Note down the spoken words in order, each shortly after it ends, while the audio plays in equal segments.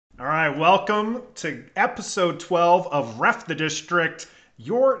Welcome to episode 12 of Ref the District,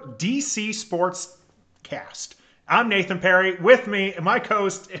 your DC sports cast. I'm Nathan Perry. With me, my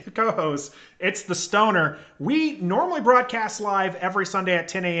co-host, it's the Stoner. We normally broadcast live every Sunday at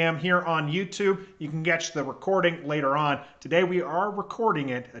 10 a.m. here on YouTube. You can catch the recording later on. Today we are recording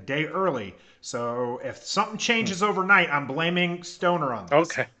it a day early. So if something changes overnight, I'm blaming Stoner on this.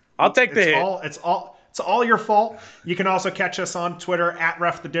 Okay. I'll take the hit. It's all your fault. You can also catch us on Twitter at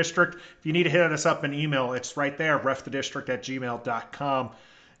RefTheDistrict. If you need to hit us up an email, it's right there, refthedistrict@gmail.com.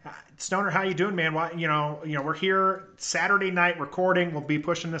 Stoner, how you doing, man? We're here Saturday night recording. We'll be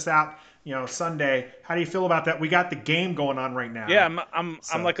pushing this out, Sunday. How do you feel about that? We got the game going on right now. Yeah, I'm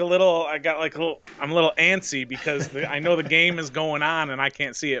like a little. I'm a little antsy because I know the game is going on and I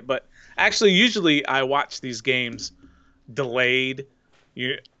can't see it. But actually, usually I watch these games delayed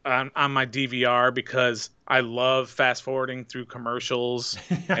on my DVR because I love fast forwarding through commercials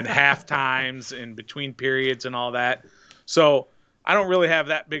and half times and between periods and all that. So I don't really have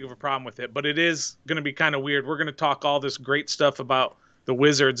that big of a problem with it, but it is going to be kind of weird. We're going to talk all this great stuff about the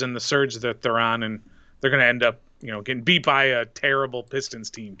Wizards and the surge that they're on, and they're going to end up, getting beat by a terrible Pistons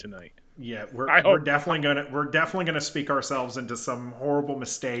team tonight. Yeah, we're definitely gonna speak ourselves into some horrible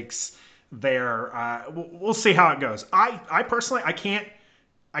mistakes there. We'll see how it goes. I personally I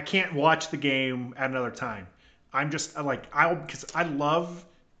can't watch the game at another time. I'm just because I love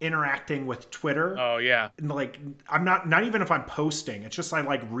interacting with Twitter. Oh yeah. And I'm not even if I'm posting. It's just I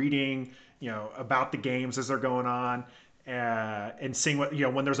like reading, about the games as they're going on, and seeing what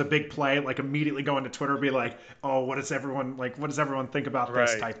when there's a big play, like immediately going to Twitter, be like, oh, what does everyone think about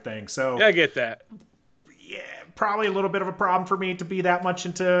this type thing? So yeah, I get that. Yeah, probably a little bit of a problem for me to be that much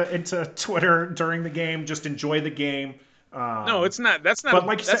into Twitter during the game. Just enjoy the game. No, it's not. That's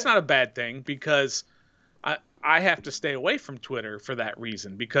not a bad thing because I have to stay away from Twitter for that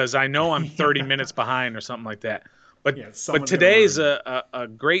reason because I know I'm 30 minutes behind or something like that. But today's a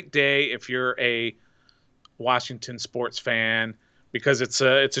great day if you're a Washington sports fan because it's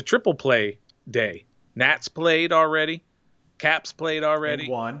a triple play day. Nats played already, Caps played already,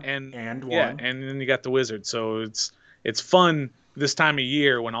 and won. Yeah, and then you got the Wizards. So it's fun this time of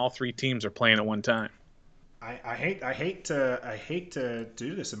year when all three teams are playing at one time. I hate to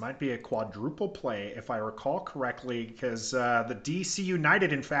do this. It might be a quadruple play if I recall correctly, because the DC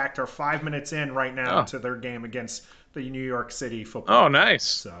United, in fact, are 5 minutes in right now to their game against the New York City Football. Oh, nice.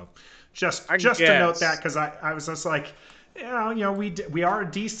 So just to note that, because I was just like, we are a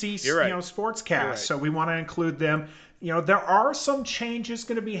DC sportscast, so we want to include them. There are some changes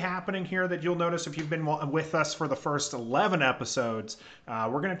going to be happening here that you'll notice if you've been with us for the first 11 episodes.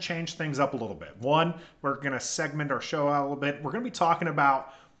 We're going to change things up a little bit. One, we're going to segment our show out a little bit. We're going to be talking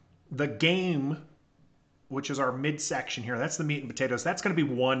about the game, which is our midsection here. That's the meat and potatoes. That's going to be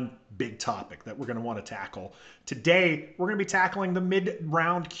one big topic that we're going to want to tackle. Today, we're going to be tackling the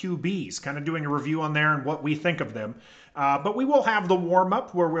mid-round QBs, kind of doing a review on there and what we think of them. But we will have the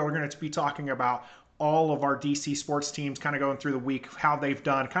warm-up where we're going to be talking about all of our DC sports teams, kind of going through the week, how they've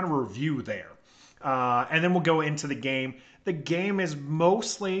done, kind of a review there. And then we'll go into the game. The game is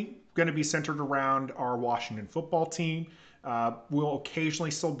mostly going to be centered around our Washington football team. We'll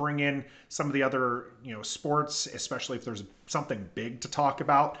occasionally still bring in some of the other, sports, especially if there's something big to talk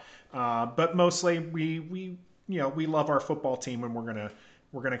about. But mostly we love our football team, and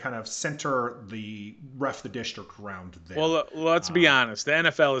we're gonna kind of center the Ref the District around there. Well, let's be honest. The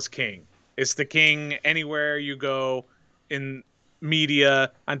NFL is king. It's the king anywhere you go in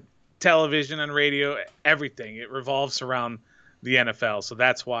media, on television, on radio, everything. It revolves around the NFL. So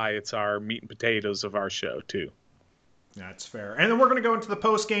that's why it's our meat and potatoes of our show, too. That's fair. And then we're going to go into the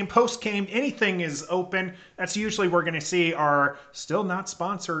post-game. Post-game, anything is open. That's usually we're going to see our still not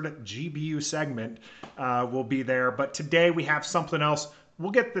sponsored GBU segment will be there. But today we have something else.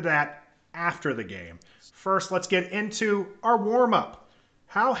 We'll get to that after the game. First, let's get into our warm-up.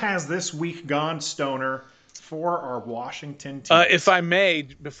 How has this week gone, Stoner, for our Washington team? If I may,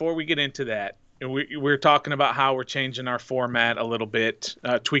 before we get into that, we're talking about how we're changing our format a little bit.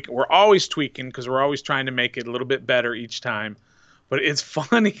 We're always tweaking because we're always trying to make it a little bit better each time. But it's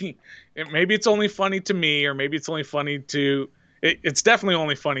funny. Maybe it's only funny to me, or maybe it's only funny to – it's definitely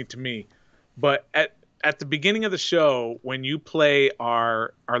only funny to me. But at the beginning of the show, when you play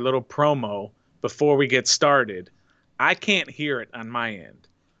our little promo before we get started, I can't hear it on my end.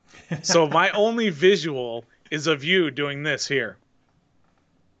 So my only visual is of you doing this here.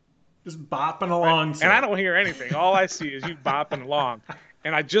 Just bopping along. And I don't hear anything. All I see is you bopping along.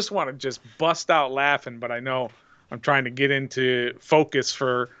 And I just want to just bust out laughing, but I know I'm trying to get into focus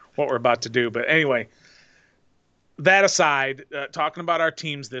for what we're about to do. But anyway, that aside, talking about our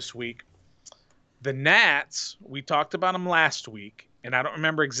teams this week, the Nats, we talked about them last week, and I don't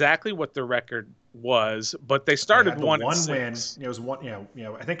remember exactly what their record was, but they started they had the 1-6. Win. It was one.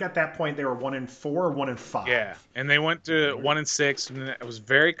 I think at that point they were 1-4 or 1-5. Yeah, and they went to 1-6, and it was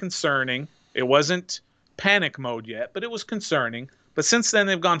very concerning. It wasn't panic mode yet, but it was concerning. But since then,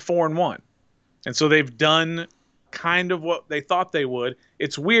 they've gone 4-1, and so they've done kind of what they thought they would.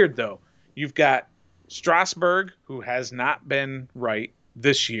 It's weird though. You've got Strasburg, who has not been right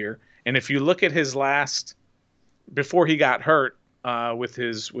this year, and if you look at his last, before he got hurt with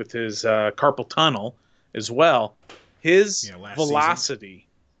his carpal tunnel as well, his velocity, season,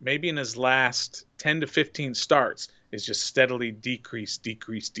 maybe in his last 10 to 15 starts, is just steadily decrease.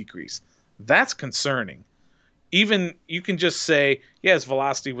 That's concerning. Even you can just say, yeah, his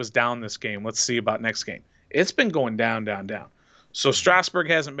velocity was down this game. Let's see about next game. It's been going down. So Strasburg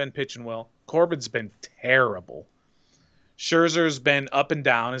hasn't been pitching well. Corbin's been terrible. Scherzer's been up and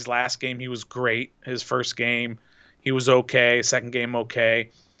down. His last game, he was great. His first game, he was okay. Second game, okay.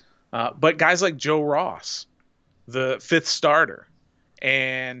 But guys like Joe Ross, the fifth starter,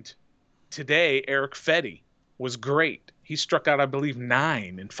 and today Eric Fetty was great. He struck out, I believe,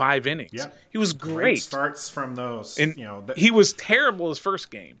 9 in 5 innings. Yeah. He was great. Starts from those. And he was terrible his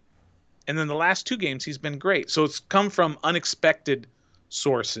first game. And then the last 2 games, he's been great. So it's come from unexpected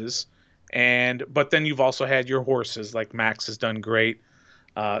sources. But then you've also had your horses, like Max has done great.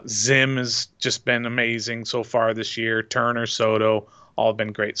 Zim has just been amazing so far this year. Turner, Soto, all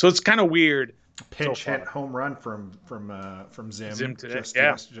been great. So it's kind of weird. Pinch hit home run from Zim. Zim today.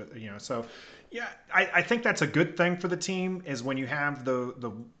 So yeah, I think that's a good thing for the team, is when you have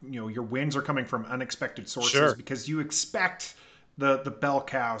the your wins are coming from unexpected sources, because you expect the bell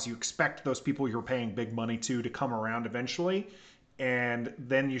cows, you expect those people you're paying big money to come around eventually, and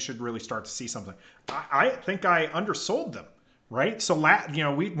then you should really start to see something. I think I undersold them, right? So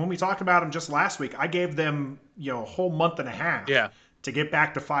when we talked about them just last week, I gave them a whole month and a half to get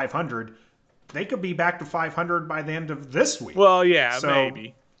back to 500. They could be back to 500 by the end of this week. Well, yeah,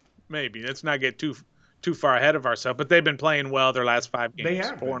 maybe. Let's not get too far ahead of ourselves. But they've been playing well their last 5 games. They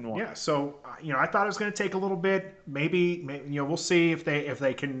have 4-1. Yeah. So I thought it was going to take a little bit. Maybe we'll see if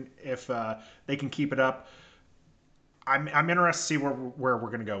they can keep it up. I'm interested to see where we're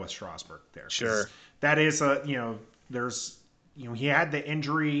going to go with Strasburg there. Sure. That is there's he had the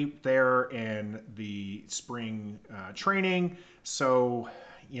injury there in the spring training. So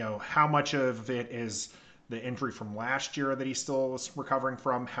how much of it is the injury from last year that he still is recovering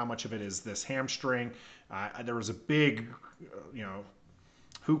from? How much of it is this hamstring? There was a big,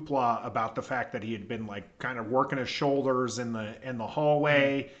 hoopla about the fact that he had been kind of working his shoulders in the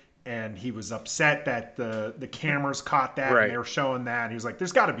hallway, and he was upset that the cameras caught that, and they were showing that. And he was like,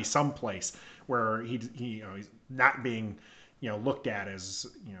 "There's got to be some place where he's not being looked at as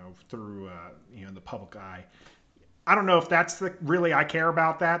through the public eye." I don't know if that's really I care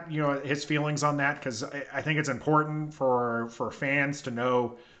about that, his feelings on that, because I think it's important for fans to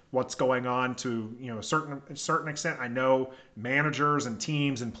know what's going on to a certain extent. I know managers and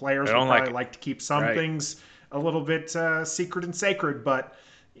teams and players would probably like to keep some things a little bit secret and sacred, but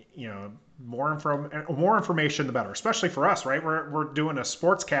more information the better, especially for us, right? We're doing a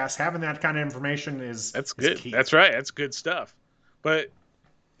sports cast. Having that kind of information that's good. Key. That's right. That's good stuff. But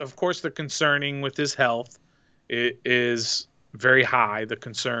of course, the concerning with his health. It is very high. The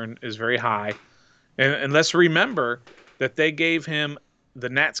concern is very high. And let's remember that the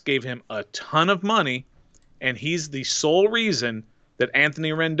Nats gave him a ton of money, and he's the sole reason that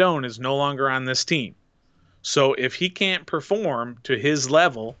Anthony Rendon is no longer on this team. So if he can't perform to his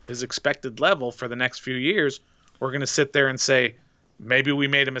level, his expected level for the next few years, we're going to sit there and say, maybe we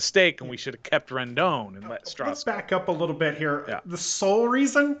made a mistake and we should have kept Rendon and let Strasburg. Let's back up a little bit here. Yeah. The sole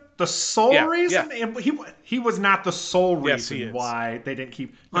reason? Yeah. He was not the sole reason why they didn't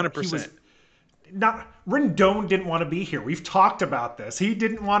keep. 100%. Rendon didn't want to be here. We've talked about this. He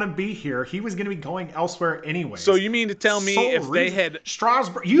didn't want to be here. He was going to be going elsewhere anyway. So you mean to tell me they had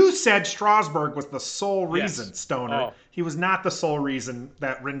Strasburg? You said Strasburg was the sole reason, Stoner. Oh. He was not the sole reason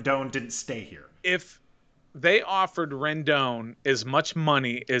that Rendon didn't stay here. If they offered Rendon as much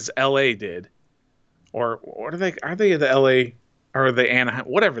money as LA did, or what are they? Are they the LA or the Anaheim?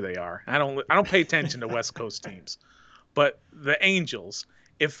 Whatever they are, I don't pay attention to West Coast teams, but the Angels.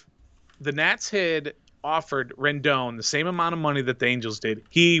 If the Nats had offered Rendon the same amount of money that the Angels did,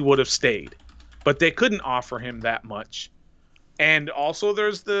 he would have stayed, but they couldn't offer him that much. And also,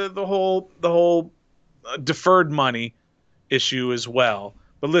 there's the whole deferred money issue as well.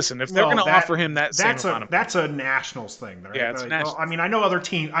 But listen, if they're going to offer him that same amount of money, that's a Nationals thing. Right? Yeah, it's national. I mean, I know other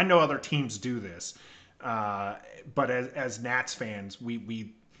teams do this, but as Nats fans,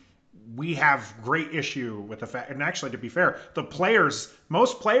 we have great issue with the fact, and actually, to be fair,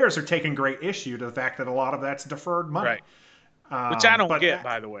 most players are taking great issue to the fact that a lot of that's deferred money. Right. Which I don't get,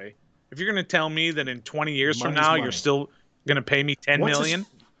 by the way. If you're going to tell me that in 20 years from now you're still going to pay me $10 million,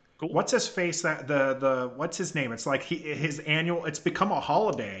 cool. What's his face? That the what's his name? It's like his annual. It's become a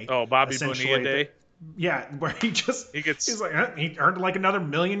holiday. Oh, Bobby Bonilla Day. Yeah, where he's like he earned like another $1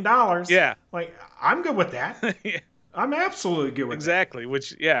 million. Yeah, like I'm good with that. Yeah. I'm absolutely good with exactly.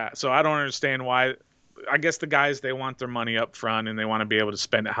 Which so I don't understand why. I guess the guys, they want their money up front and they want to be able to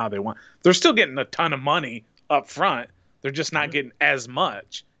spend it how they want. They're still getting a ton of money up front. They're just not getting as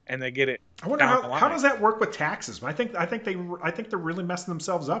much, and they get it. I wonder how does that work with taxes? I think they're really messing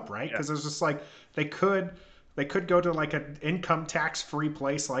themselves up, right? Because it's just like they could go to like an income tax free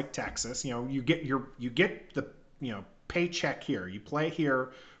place like Texas. You get the paycheck here. You play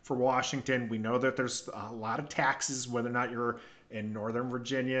here for Washington. We know that there's a lot of taxes, whether or not you're in Northern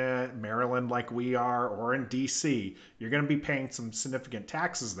Virginia, Maryland, like we are, or in DC. You're going to be paying some significant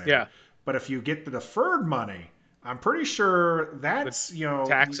taxes there. Yeah. But if you get the deferred money, I'm pretty sure that's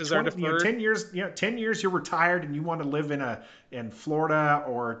taxes are deferred. 10 years you're retired and you want to live in Florida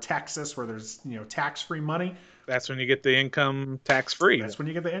or Texas where there's tax-free money. That's when you get the income tax-free. That's when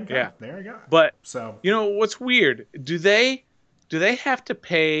you get the income. Yeah. There you go. But what's weird? Do they have to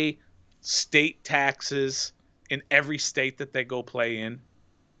pay state taxes in every state that they go play in?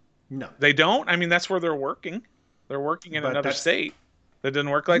 No, they don't. I mean, that's where they're working. They're working in another state. That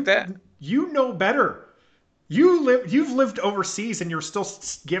doesn't work like that. You know better. You've lived overseas and you're still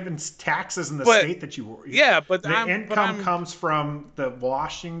given taxes in the state that you were. Yeah, but the income comes from the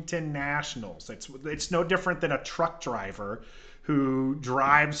Washington Nationals. It's no different than a truck driver who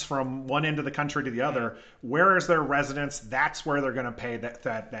drives from one end of the country to the other. Where is their residence? That's where they're going to pay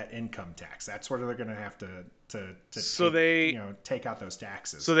that income tax. That's where they're going to have to take out those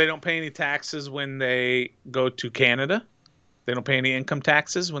taxes. So they don't pay any taxes when they go to Canada? They don't pay any income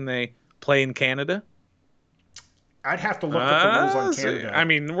taxes when they play in Canada? I'd have to look at the rules on Canada. I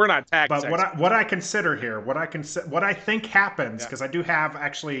mean, we're not tax experts. But what I consider here, what I think happens, because I do have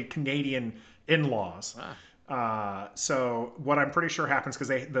actually Canadian in-laws. So what I'm pretty sure happens,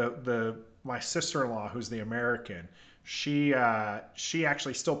 because my sister-in-law, who's the American, she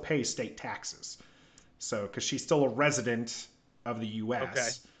actually still pays state taxes. So because she's still a resident of the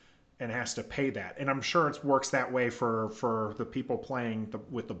U.S. and has to pay that, and I'm sure it works that way for the people playing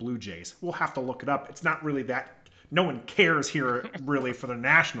with the Blue Jays. We'll have to look it up. It's not really that. No one cares here really for the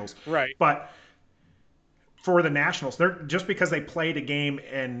Nationals. Right. But for the Nationals, just because they played a game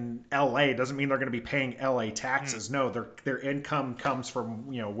in LA doesn't mean they're going to be paying LA taxes. No, their income comes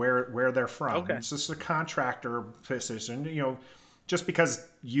from where they're from. Okay. It's just a contractor position. Just because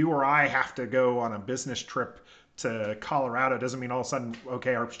you or I have to go on a business trip to Colorado doesn't mean all of a sudden,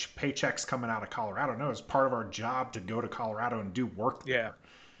 okay, our paycheck's coming out of Colorado. No, it's part of our job to go to Colorado and do work there.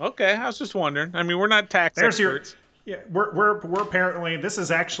 Yeah. Okay, I was just wondering. I mean, we're not tax experts. We're apparently, this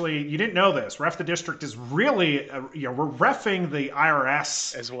is actually, you didn't know this. Ref the District is really, we're reffing the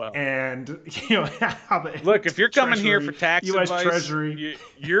IRS as well. And look, if you're coming here for tax U.S. advice, Treasury,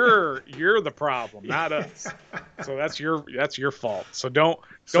 you're the problem, not us. So that's your fault. So don't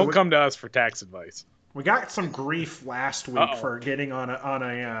come to us for tax advice. We got some grief last week for getting on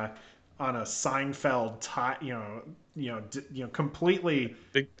a Seinfeld completely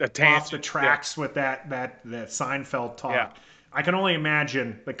off the tracks with that Seinfeld talk. Yeah. I can only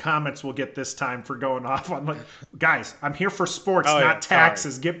imagine the comments we'll get this time for going off on like, guys, I'm here for sports, not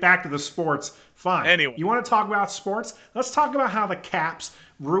taxes. Sorry. Get back to the sports. Fine. Anyway, you want to talk about sports? Let's talk about how the Caps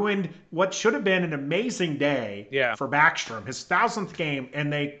ruined what should have been an amazing day for Backstrom, his 1,000th game,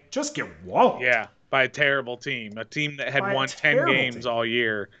 and they just get walloped. Yeah, by a terrible team, a team that had won 10 games all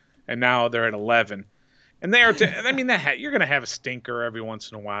year, and now they're at 11. And they are. I mean, you're going to have a stinker every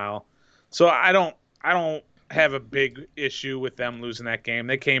once in a while. So I don't have a big issue with them losing that game.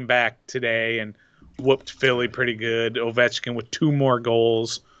 They came back today and whooped Philly pretty good. Ovechkin with 2 more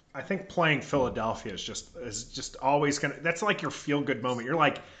goals. I think playing Philadelphia is just always going to. That's like your feel good moment. You're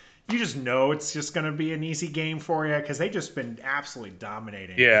like, you just know it's just going to be an easy game for you because they've just been absolutely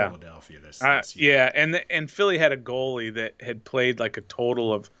dominating Philadelphia this year. Yeah, and Philly had a goalie that had played like a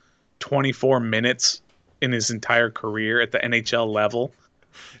total of 24 minutes in his entire career at the NHL level,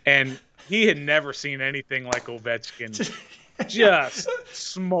 and he had never seen anything like Ovechkin. Just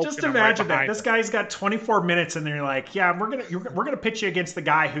smoking. Just imagine that this guy's got 24 minutes, and they're like, "Yeah, we're gonna pitch you against the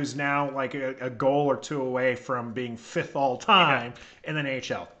guy who's now like a goal or 2 away from being 5th all time in the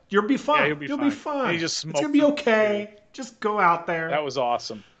NHL. You'll be fine. Yeah, you'll be fine. It's gonna be okay. Just go out there." That was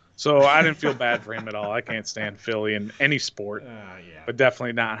awesome. So I didn't feel bad for him at all. I can't stand Philly in any sport, but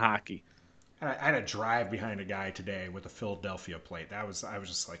definitely not hockey. I had a drive behind a guy today with a Philadelphia plate. I was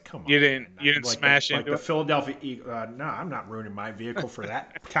just like, come on. You didn't like smash into the Philadelphia. No, I'm not ruining my vehicle for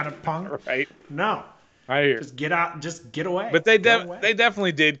that kind of punk. Right. No. I hear. Just get out. Just get away. But they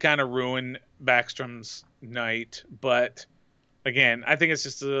definitely did kind of ruin Backstrom's night. But again, I think it's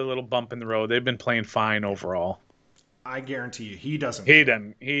just a little bump in the road. They've been playing fine overall. I guarantee you, he doesn't. He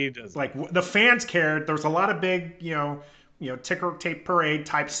doesn't. Like the fans cared. There was a lot of big, ticker tape parade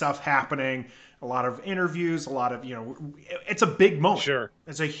type stuff happening. A lot of interviews. A lot of, it's a big moment. Sure,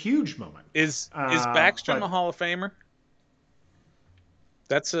 it's a huge moment. Is Backstrom a Hall of Famer?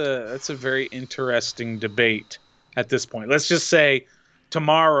 That's a very interesting debate at this point. Let's just say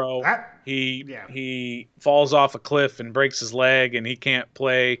tomorrow he falls off a cliff and breaks his leg and he can't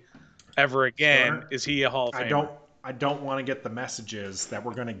play ever again. Sure. Is he a Hall of Famer? I don't want to get the messages that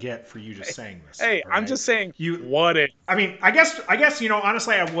we're going to get for you just saying this. Hey, right? I'm just saying. What if? I mean, I guess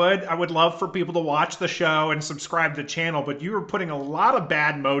honestly, I would love for people to watch the show and subscribe to the channel, but you are putting a lot of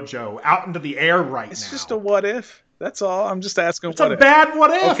bad mojo out into the air right now. It's just a what if. That's all. I'm just asking. It's a bad what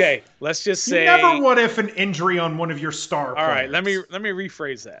if. Okay, let's just say. You never what if an injury on one of your star players. All right, let me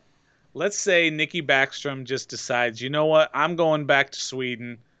rephrase that. Let's say Nicky Backstrom just decides, you know what? I'm going back to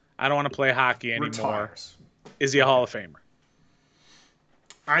Sweden. I don't want to play hockey anymore. Retires. Is he a Hall of Famer?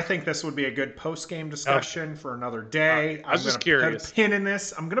 I think this would be a good post-game discussion for another day. I was just curious. Put a pin in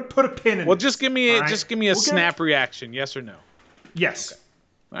this. I'm going to put a pin in this. Well, just give me a snap reaction, yes or no. Yes. Okay.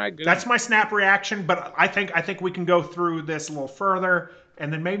 All right, good. That's my snap reaction, but I think we can go through this a little further,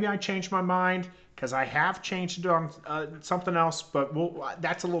 and then maybe I change my mind because I have changed it on something else. But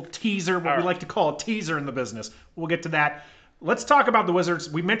that's a little teaser, what we like to call a teaser in the business. We'll get to that. Let's talk about the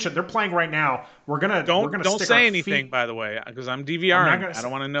Wizards. We mentioned they're playing right now. Don't say anything, by the way, because I'm DVRing. I don't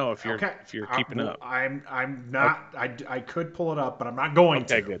want to know if you're keeping up. I'm not. Okay. I could pull it up, but I'm not going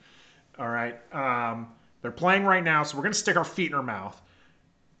to. Okay, good. All right. They're playing right now, so we're gonna stick our feet in our mouth.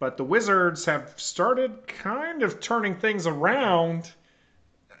 But the Wizards have started kind of turning things around.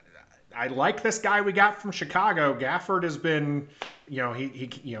 I like this guy we got from Chicago. Gafford has been, he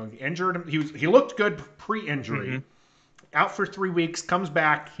injured. He looked good pre-injury. Mm-hmm. Out for 3 weeks, comes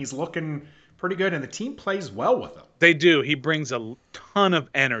back. He's looking pretty good, and the team plays well with him. They do. He brings a ton of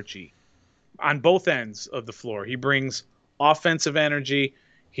energy on both ends of the floor. He brings offensive energy.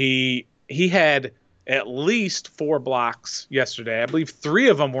 He had at least 4 blocks yesterday. I believe 3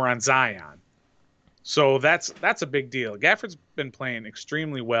 of them were on Zion. So that's a big deal. Gafford's been playing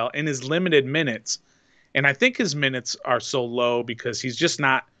extremely well in his limited minutes, and I think his minutes are so low because he's just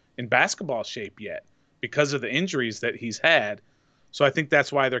not in basketball shape yet, because of the injuries that he's had. So I think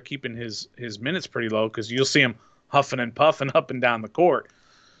that's why they're keeping his minutes pretty low, because you'll see him huffing and puffing up and down the court.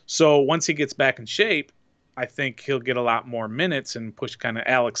 So once he gets back in shape, I think he'll get a lot more minutes and push kind of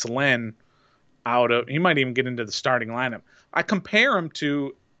Alex Len out of – he might even get into the starting lineup. I compare him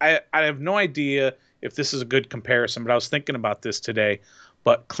to – I have no idea if this is a good comparison, but I was thinking about this today.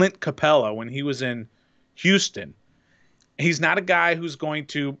 But Clint Capella, when he was in Houston – he's not a guy who's going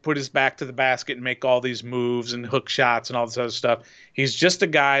to put his back to the basket and make all these moves and hook shots and all this other stuff. He's just a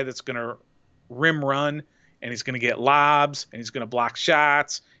guy that's going to rim run, and he's going to get lobs, and he's going to block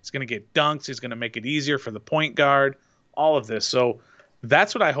shots. He's going to get dunks. He's going to make it easier for the point guard, all of this. So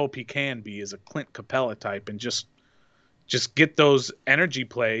that's what I hope he can be, is a Clint Capella type, and just get those energy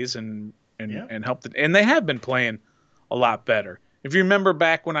plays and help. And they have been playing a lot better. If you remember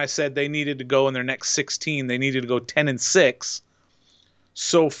back when I said they needed to go in their next 16, they needed to go 10-6.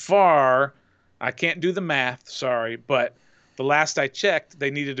 So far, I can't do the math, sorry, but the last I checked,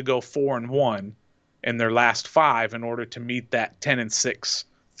 they needed to go 4-1 in their last 5 in order to meet that 10-6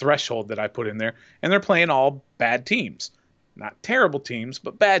 threshold that I put in there. And they're playing all bad teams. Not terrible teams,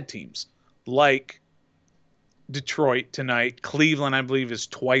 but bad teams. Like Detroit tonight. Cleveland, I believe, is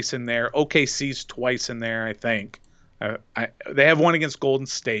twice in there. OKC's twice in there, I think. They have one against Golden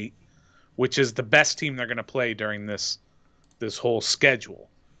State, which is the best team they're going to play during this whole schedule.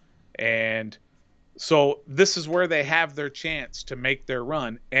 And so this is where they have their chance to make their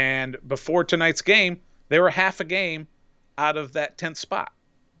run. And before tonight's game, they were half a game out of that 10th spot.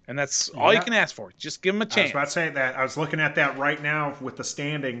 And that's all you can ask for. Just give them a chance. I was about to say that. I was looking at that right now with the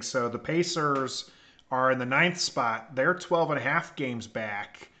standings. So the Pacers are in the 9th spot. They're 12.5 games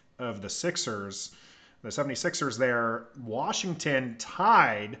back of the Sixers. The 76ers there. Washington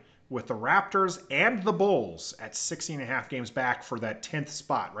tied with the Raptors and the Bulls at 16.5 games back for that 10th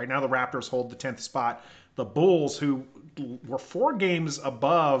spot. Right now the Raptors hold the 10th spot. The Bulls, who were 4 games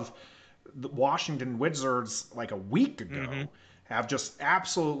above the Washington Wizards like a week ago, have just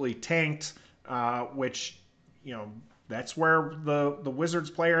absolutely tanked, which, that's where the Wizards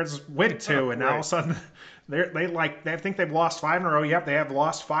players went to, and now all of a sudden they think they've lost 5 in a row. Yep, they have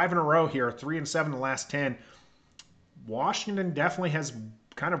lost 5 in a row here, 3-7 in the last 10. Washington definitely has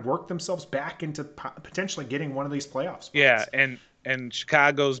kind of worked themselves back into potentially getting one of these playoff spots. Yeah, and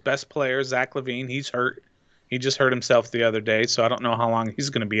Chicago's best player, Zach LaVine, he's hurt. He just hurt himself the other day, so I don't know how long he's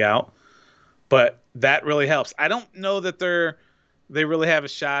going to be out. But that really helps. I don't know that they really have a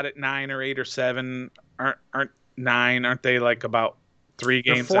shot at 9 or 8 or 7. Aren't 9? Aren't they like about 3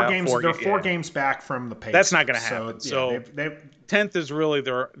 games they're 4 out? Games, they're 4 games back from the Pacers. That's not going to happen. So 10th is really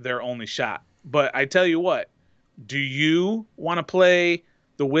their only shot. But I tell you what, do you want to play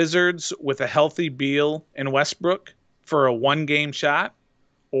the Wizards with a healthy Beal and Westbrook for a 1-game shot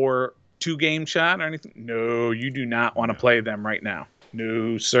or 2-game shot or anything? No, you do not want to play them right now.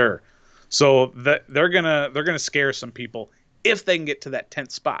 No, sir. So they're gonna scare some people if they can get to that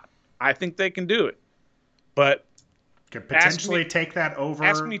 10th spot. I think they can do it, but could potentially take that over.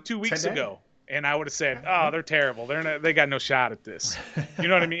 Ask me 2 weeks ago, and I would have said, "Oh, they're terrible. They got no shot at this." You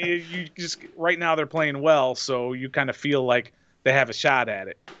know what I mean? You just right now they're playing well, so you kind of feel like they have a shot at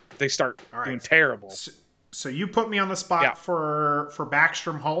it. If they start doing terrible. So you put me on the spot for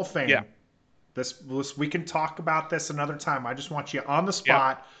Backstrom Hall of Fame. Yeah. This we can talk about this another time. I just want you on the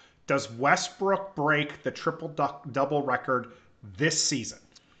spot. Yep. Does Westbrook break the triple-double record this season?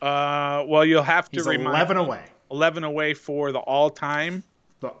 Well, you'll have to remind 11 away. 11 away for the all-time.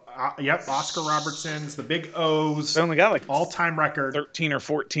 Oscar Robertson's, the Big O's. They only got like all-time record. 13 or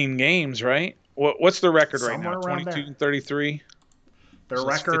 14 games, right? What's their record right now? 22 and 33? Their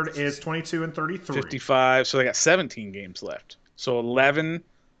record is 22 and 33. 55, so they got 17 games left. So 11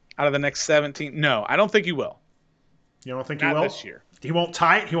 out of the next 17. No, I don't think he will. You don't think he will? Not this year. He won't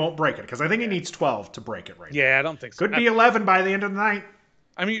tie it. He won't break it because I think he needs 12 to break it right now. Yeah, I don't think so. Could be 11 by the end of the night.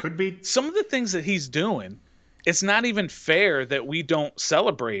 I mean, could be. Some of the things that he's doing, it's not even fair that we don't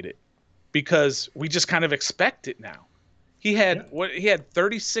celebrate it because we just kind of expect it now. He had he had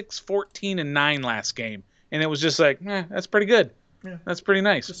 36, 14, and 9 last game, and it was just like, that's pretty good. Yeah. That's pretty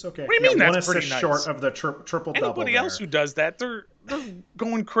nice. Just okay. What do you mean that's pretty nice? Short of the triple-double. Anybody else who does that, they're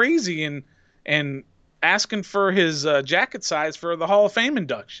going crazy and asking for his jacket size for the Hall of Fame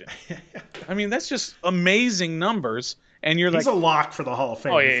induction. I mean, that's just amazing numbers. And he's a lock for the Hall of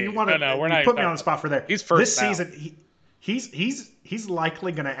Fame. Oh, yeah, if you want to, we're not put me on the spot for there. He's first this season. He's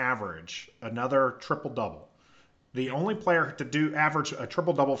likely going to average another triple-double. The only player to average a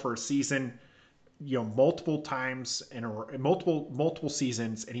triple-double for a season, multiple times in multiple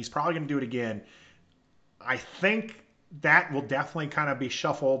seasons, and he's probably going to do it again. I think that will definitely kind of be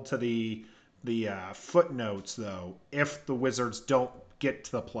shuffled to the footnotes, though, if the Wizards don't get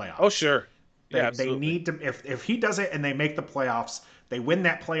to the playoffs. Oh, sure. They need to. If he does it and they make the playoffs, they win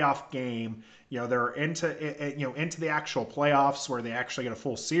that playoff game. They're into the actual playoffs where they actually get a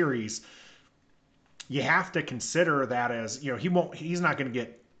full series. You have to consider that as he's not going to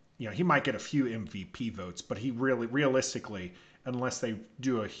get. He might get a few MVP votes, but he realistically, unless they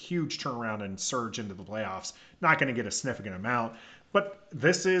do a huge turnaround and surge into the playoffs, not going to get a significant amount. But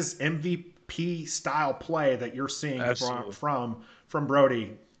this is MVP style play that you're seeing from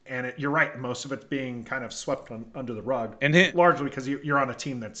Brody. And you're right, most of it's being kind of swept under the rug, largely because you're on a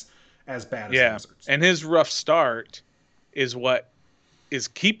team that's as bad as the Wizards. And his rough start is what is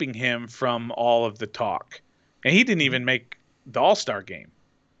keeping him from all of the talk. And he didn't even make the All-Star game.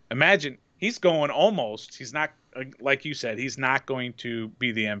 Imagine, he's not, like you said, he's not going to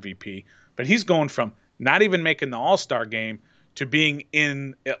be the MVP, but he's going from not even making the All-Star game to being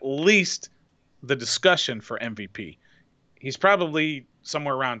in at least the discussion for MVP. He's probably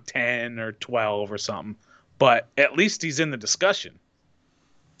somewhere around 10 or 12 or something, but at least he's in the discussion.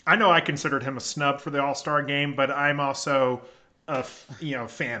 I know I considered him a snub for the All-Star game, but I'm also a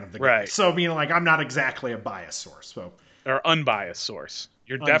fan of the game. Right. So I'm not exactly a biased source. Or unbiased source.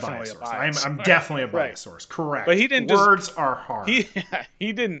 You're definitely a biased. I'm definitely a biased source. Correct. But he didn't. Words are hard.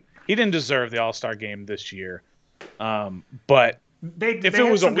 He didn't deserve the All-Star game this year. But if it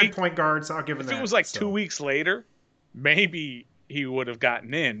was a week, point guards, I'll give him that. If it was like 2 weeks later, maybe he would have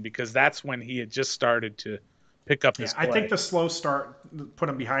gotten in because that's when he had just started to pick up his play. I think the slow start put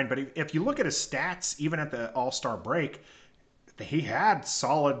him behind. But if you look at his stats, even at the All-Star break, he had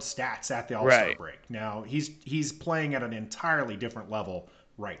solid stats at the All-Star break. Now he's playing at an entirely different level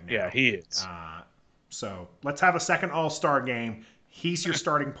right now. Yeah, he is. So let's have a second All-Star game. He's your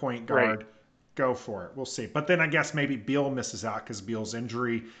starting point guard. Right. Go for it. We'll see. But then I guess maybe Beal misses out because Beal's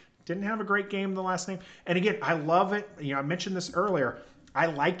injury. Didn't have a great game the last game. And again, I love it. I mentioned this earlier. I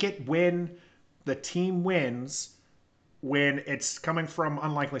like it when the team wins when it's coming from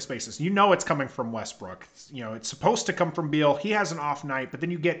unlikely spaces. You know it's coming from Westbrook. It's supposed to come from Beal. He has an off night, but then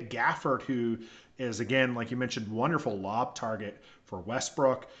you get Gafford, who is, again, like you mentioned, wonderful lob target for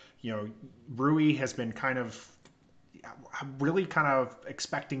Westbrook. Rui has been really kind of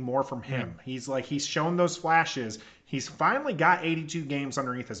expecting more from him. He's shown those flashes. He's finally got 82 games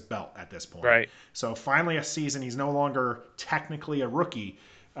underneath his belt at this point. Right. So finally a season. He's no longer technically a rookie.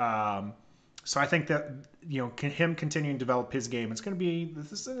 So I think that him continuing to develop his game,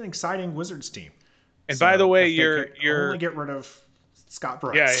 this is an exciting Wizards team. And by the way, you're only get rid of Scott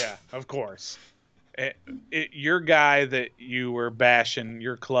Brooks. Yeah, of course. Your guy that you were bashing,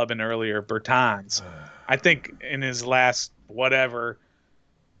 you're clubbing earlier, Bertans. I think in his last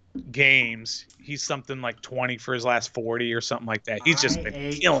games, he's something like 20 for his last 40 or something like that. He's just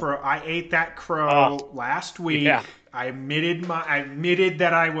been killing. I ate that crow last week. Yeah. I admitted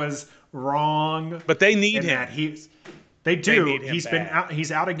that I was wrong. But they need him. They do. He's been out.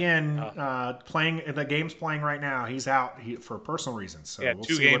 He's out again. Playing the game's playing right now. He's out for personal reasons. So we'll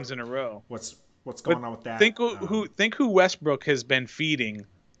 2 games in a row. What's going on with that? Think who Westbrook has been feeding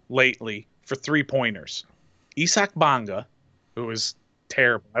lately for 3-pointers. Isak Bonga, who is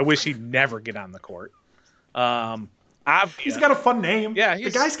terrible. I wish he'd never get on the court. He's got a fun name. Yeah,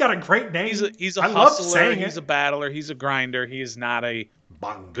 the guy's got a great name. He's a hustler. He's a battler. He's a grinder. He is not a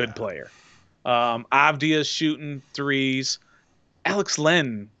good player. Avdia's shooting threes. Alex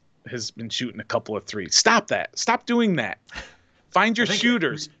Len has been shooting a couple of threes. Stop that. Stop doing that. Find your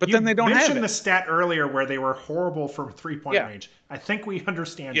shooters, but then they don't have it. You mentioned the stat earlier where they were horrible from 3-point range. I think we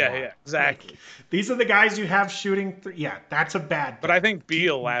understand why. Yeah, exactly. These are the guys you have shooting. That's a bad thing. But I think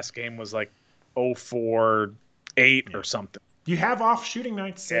Beal last game was like 0-4-8 or something. You have off shooting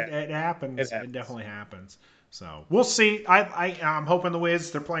nights. Yeah. It happens. It definitely happens. So we'll see. I'm hoping the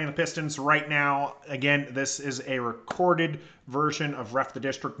Wiz, they're playing the Pistons right now. Again, this is a recorded version of Ref the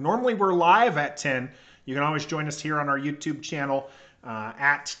District. Normally we're live at 10. You can always join us here on our YouTube channel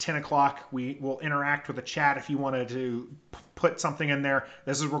at 10 o'clock. We will interact with the chat if you wanted to put something in there.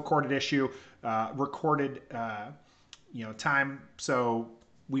 This is a recorded issue, time. So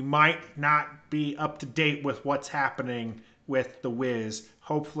we might not be up to date with what's happening with the Wiz.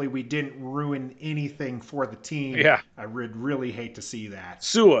 Hopefully we didn't ruin anything for the team. Yeah. I would really hate to see that.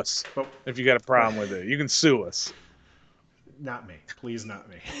 Sue us if you got a problem with it. You can sue us. Not me. Please not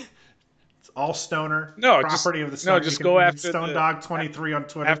me. It's all Stoner. Property of the Stoner. No, just go after Stone Dog 23 on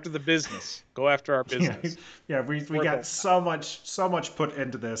Twitter. After the business. Go after our business. We got so much put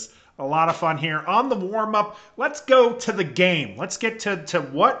into this. A lot of fun here on the warm-up. Let's go to the game. Let's get to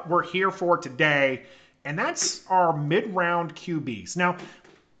what we're here for today, and that's our mid-round QBs. Now,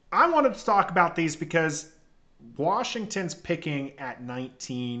 I wanted to talk about these because Washington's picking at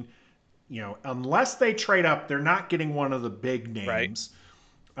 19. Unless they trade up, they're not getting one of the big names. Right.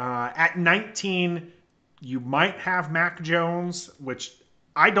 At 19, you might have Mac Jones, which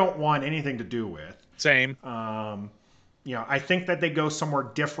I don't want anything to do with. Same. I think that they go somewhere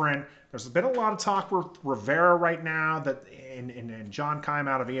different. There's been a lot of talk with Rivera right now, and John Keim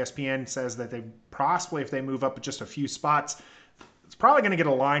out of ESPN says that they possibly, if they move up just a few spots, it's probably going to get a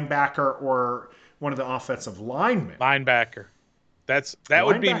linebacker or one of the offensive linemen. Linebacker. That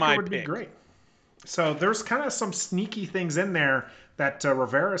would be my pick. Be great. So there's kind of some sneaky things in there that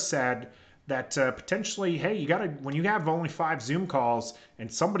Rivera said that potentially, hey, you got to, when you have only 5 Zoom calls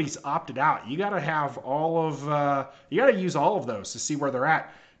and somebody's opted out, you got to have you got to use all of those to see where they're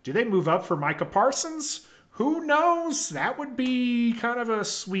at. Do they move up for Micah Parsons? Who knows? That would be kind of a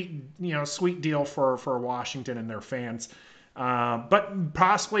sweet deal for Washington and their fans. But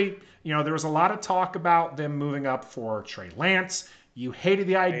possibly, there was a lot of talk about them moving up for Trey Lance. You hated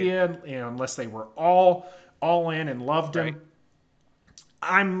the idea, unless they were all in and loved him. Right.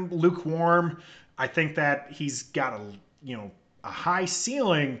 I'm lukewarm. I think that he's got a high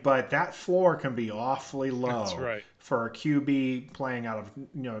ceiling, but that floor can be awfully low. That's right. For a QB playing out of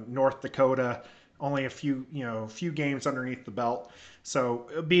North Dakota, only a few games underneath the belt. So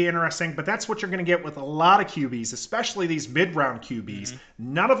it'll be interesting, but that's what you're going to get with a lot of QBs, especially these mid-round QBs.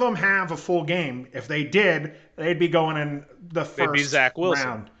 Mm-hmm. None of them have a full game. If they did, they'd be going in the first round. It'd be Zach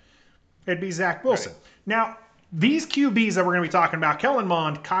Wilson. It'd be Zach Wilson. Right. Now, these QBs that we're going to be talking about, Kellen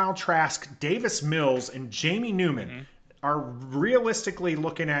Mond, Kyle Trask, Davis Mills, and Jamie Newman, are realistically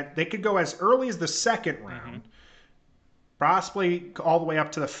looking at, they could go as early as the second round, possibly all the way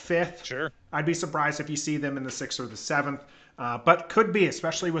up to the 5th. Sure. I'd be surprised if you see them in the 6th or the 7th. But could be,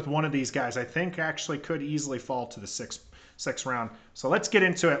 especially with one of these guys. I think actually could easily fall to the sixth round. So let's get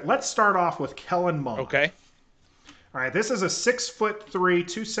into it. Let's start off with Kellen Mond. Okay. All right, this is a 6'3",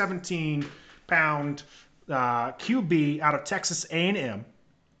 217-pound QB out of Texas A&M,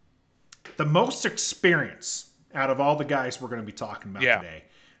 the most experience out of all the guys we're going to be talking about today.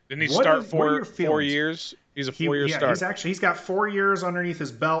 Didn't he start 4 years? He's a 4-year starter. He's got 4 years underneath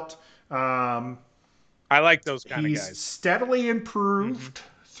his belt. I like those kind of guys. He's steadily improved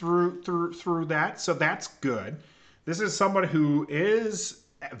through that, so that's good. This is somebody who is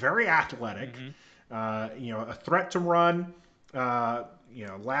very athletic, a threat to run.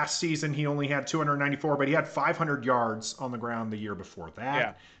 Last season he only had 294, but he had 500 yards on the ground the year before that.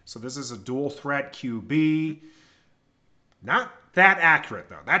 Yeah. So this is a dual threat QB. Not that accurate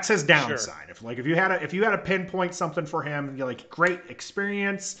though. That's his downside. Sure. If you had to pinpoint something for him, you're like, great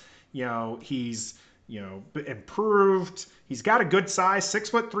experience. He's improved. He's got a good size.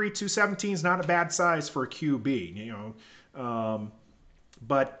 6'3", 217 is not a bad size for a QB.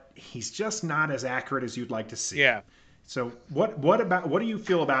 But he's just not as accurate as you'd like to see. Yeah. So what do you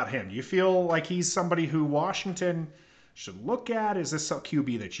feel about him? Do you feel like he's somebody who Washington should look at? Is this a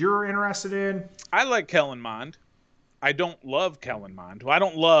QB that you're interested in? I like Kellen Mond. I don't love Kellen Mond. I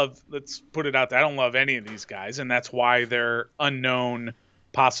don't love, let's put it out there, I don't love any of these guys, and that's why they're unknown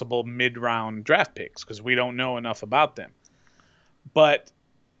possible mid-round draft picks, because we don't know enough about them. But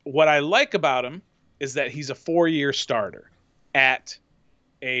what I like about him is that he's a 4-year starter at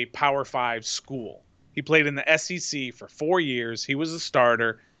a Power 5 school. He played in the SEC for 4 years. He was a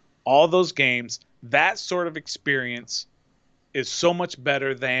starter all those games. That sort of experience is so much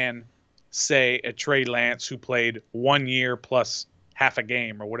better than, say, a Trey Lance who played 1 year plus half a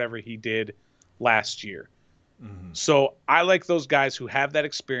game or whatever he did last year. Mm-hmm. So I like those guys who have that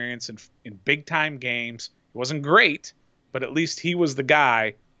experience in big-time games. It wasn't great, but at least he was the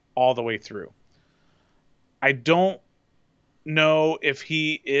guy all the way through. I don't know if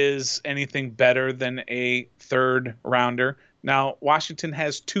he is anything better than a third rounder. Now, Washington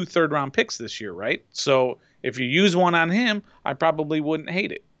has 2 third-round picks this year, right? So if you use one on him, I probably wouldn't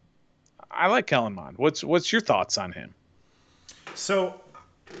hate it. I like Kellen Mond. What's your thoughts on him? So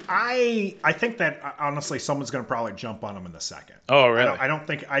I think that honestly someone's going to probably jump on him in the second. Oh, really? I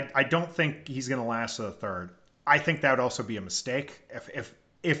don't think he's going to last to the third. I think that would also be a mistake.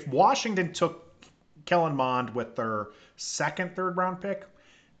 If Washington took Kellen Mond with their third round pick,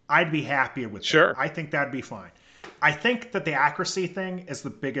 I'd be happy with that. I think that'd be fine. I think that the accuracy thing is the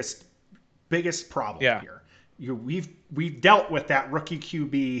biggest problem here. We've dealt with that rookie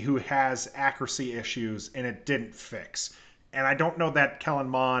QB who has accuracy issues and it didn't fix. And I don't know that Kellen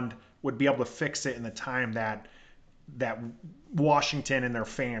Mond would be able to fix it in the time that Washington and their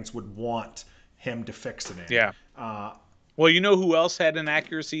fans would want him to fix it in. Yeah. Well, you know who else had an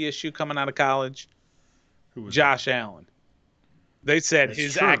accuracy issue coming out of college? Who was Josh Allen. They said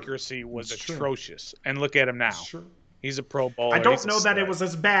his accuracy was atrocious. And look at him now. He's a Pro Bowler. I don't know that it was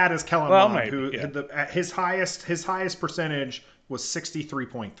as bad as Kellen Mond, his highest percentage was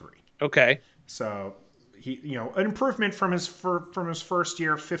 63.3. Okay. So he, an improvement from his first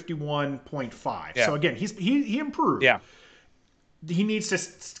year, 51.5. Yeah. So again, he improved. Yeah. He needs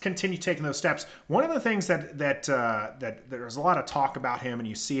to continue taking those steps. One of the things that there's a lot of talk about him, and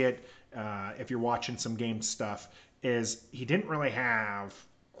you see it if you're watching some game stuff, is he didn't really have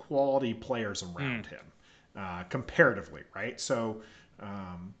quality players around him comparatively, right? So,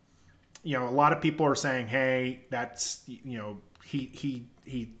 a lot of people are saying, hey, that's, he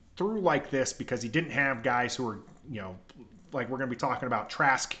threw like this because he didn't have guys who are, like we're going to be talking about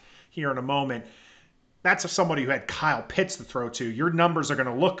Trask here in a moment. That's somebody who had Kyle Pitts to throw to. Your numbers are going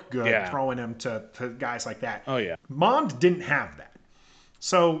to look good throwing him to guys like that. Oh, yeah. Mond didn't have that.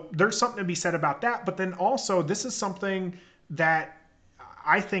 So there's something to be said about that. But then also, this is something that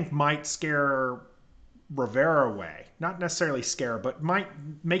I think might scare Rivera away. Not necessarily scare, but might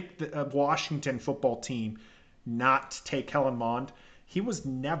make the Washington football team not take Kellen Mond. He was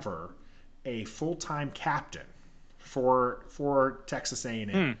never a full-time captain for Texas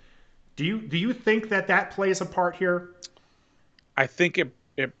A&M. Do you think that plays a part here? I think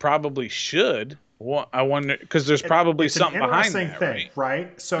it probably should. I wonder, because there's probably something behind that, thing,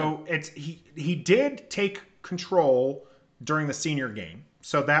 right? So he did take control during the senior game.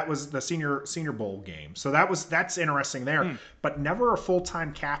 So that was the senior bowl game. So that's interesting there. But never a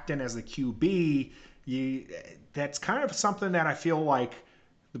full-time captain as a QB. That's kind of something that I feel like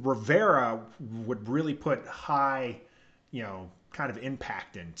Rivera would really put high, kind of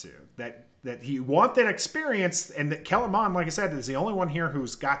impact into. That he want that experience, and that Kellen Mond, like I said, is the only one here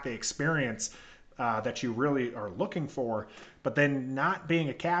who's got the experience that you really are looking for. But then not being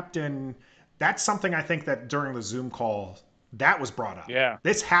a captain, that's something I think that during the Zoom call that was brought up. Yeah,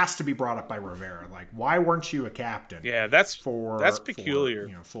 this has to be brought up by Rivera. Like, why weren't you a captain? Yeah, that's peculiar.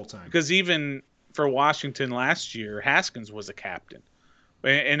 Full time. Because even for Washington last year, Haskins was a captain.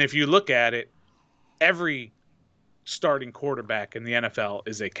 And if you look at it, every starting quarterback in the NFL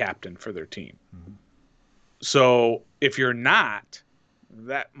is a captain for their team. Mm-hmm. So if you're not,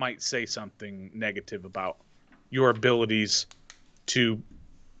 that might say something negative about your abilities to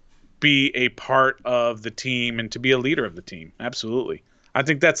be a part of the team and to be a leader of the team. Absolutely. I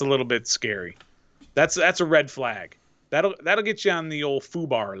think that's a little bit scary. That's a red flag. That'll get you on the old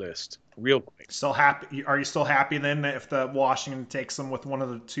FUBAR list real quick. Still happy? Are you still happy then if the Washington takes them with one of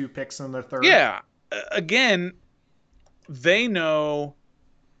the 2 picks in the third? Yeah. Again, they know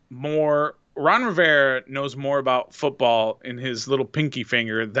more. Ron Rivera knows more about football in his little pinky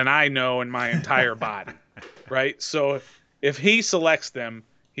finger than I know in my entire body. Right? So if he selects them,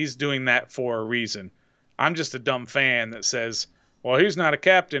 he's doing that for a reason. I'm just a dumb fan that says, well, he's not a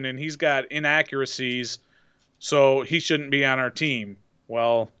captain and he's got inaccuracies, so he shouldn't be on our team.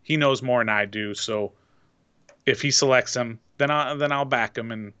 Well, he knows more than I do, so if he selects him, then I'll back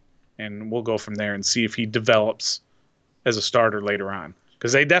him and we'll go from there and see if he develops as a starter later on.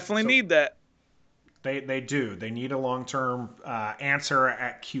 Because they definitely need that. They do. They need a long-term answer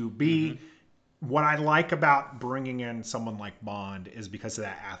at QB. Mm-hmm. What I like about bringing in someone like Mond is because of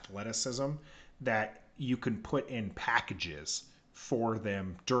that athleticism that you can put in packages for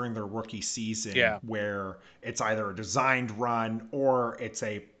them during their rookie season, where it's either a designed run or it's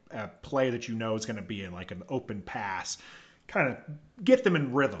a play that you know is going to be in like an open pass, kind of get them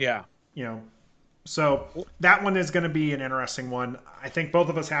in rhythm. Yeah. So that one is going to be an interesting one. I think both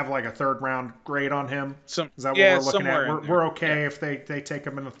of us have like a 3rd round grade on him. Is that what we're looking at? We're okay if they take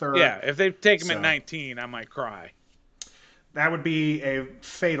him in the 3rd. Yeah, if they take him at 19, I might cry. That would be a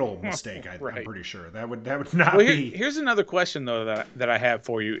fatal mistake. I'm pretty sure that would not be. Here's another question though that I have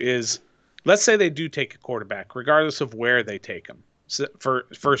for you is, let's say they do take a quarterback, regardless of where they take him, for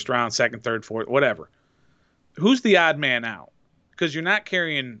 1st round, 2nd, 3rd, 4th, whatever. Who's the odd man out? Because you're not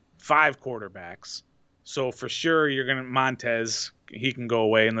carrying 5 quarterbacks, so for sure you're gonna Montez. He can go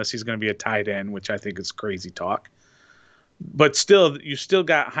away unless he's going to be a tight end, which I think is crazy talk. But still, you still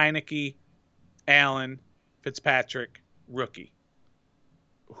got Heineke, Allen, Fitzpatrick, rookie.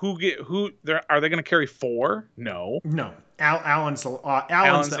 Are they going to carry 4? No. Allen's the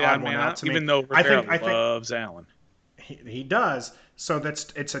odd one out to me. Even though Rivera loves Allen. He does. So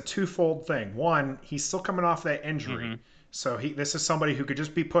it's a twofold thing. One, he's still coming off that injury. Mm-hmm. So this is somebody who could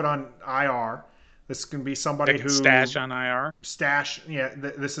just be put on IR. This can be somebody who stash on IR.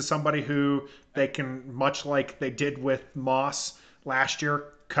 This is somebody who they can, much like they did with Moss last year,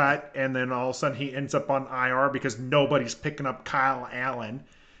 cut, and then all of a sudden he ends up on IR because nobody's picking up Kyle Allen.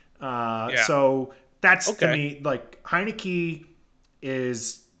 So that's to me, like, Heineke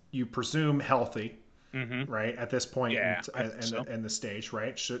is, you presume, healthy. Mm-hmm. Right at this point in the stage,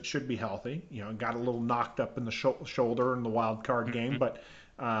 right? Should be healthy. Got a little knocked up in the shoulder in the wild card game, but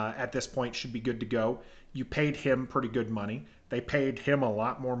at this point should be good to go. You paid him pretty good money. They paid him a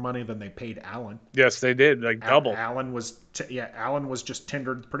lot more money than they paid Allen. Yes, they did, like double. Allen was just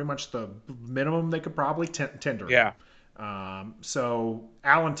tendered pretty much the minimum they could probably tender. Yeah. So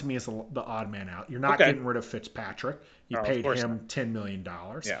Allen to me is the odd man out. You're not getting rid of Fitzpatrick. You paid him $10 million.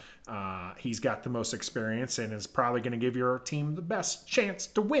 Yeah. He's got the most experience and is probably going to give your team the best chance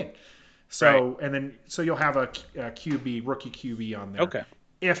to win. So so you'll have a rookie QB on there. Okay.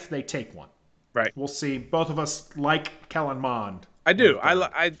 If they take one. Right. We'll see. Both of us like Kellen Mond. I do.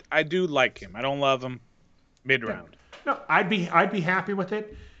 I do like him. I don't love him. Mid-round. No, I'd be happy with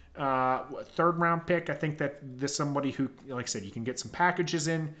it. 3rd round pick. I think that this is somebody who, like I said, you can get some packages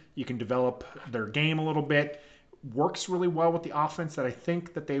in. You can develop their game a little bit. Works really well with the offense that I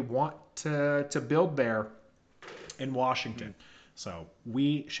think that they want to build there in Washington. Mm-hmm. So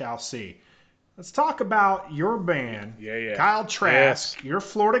we shall see. Let's talk about your man, Kyle Trask, your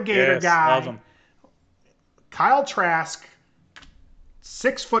Florida Gator guy. Love him. Kyle Trask,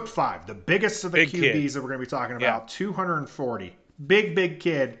 6'5", the biggest of the QBs that we're going to be talking about, 240. Big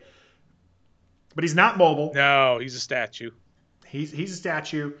kid. But he's not mobile. No, he's a statue. He's a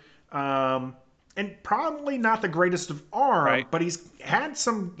statue. And probably not the greatest of arm, but he had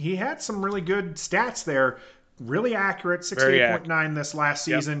some really good stats there. Really accurate, 68.9 this last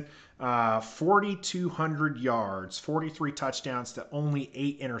season. 4,200 yards, 43 touchdowns to only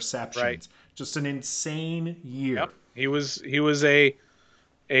 8 interceptions. Right. Just an insane year. Yep. He was a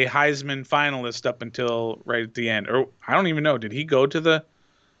Heisman finalist up until right at the end. Or I don't even know. Did he go to the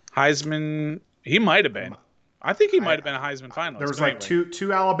Heisman? He might have been. I think he might have been a Heisman finalist. There was like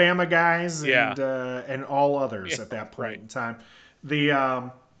two Alabama guys and all others at that point in time.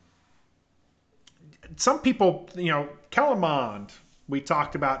 The some people, Kellen Mond, we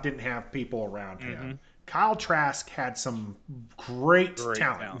talked about didn't have people around him. Kyle Trask had some great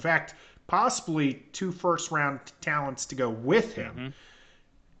talent. In fact, possibly 2 first-round talents to go with him.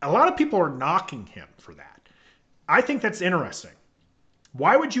 A lot of people are knocking him for that. I think that's interesting.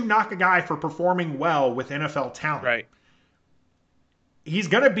 Why would you knock a guy for performing well with NFL talent? Right. He's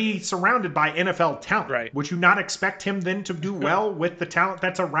going to be surrounded by NFL talent. Right. Would you not expect him then to do well with the talent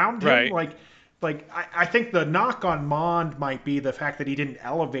that's around him? Right. I think the knock on Mond might be the fact that he didn't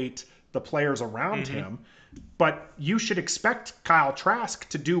elevate the players around him. But you should expect Kyle Trask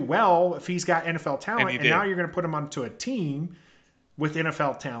to do well if he's got NFL talent. And now you're going to put him onto a team with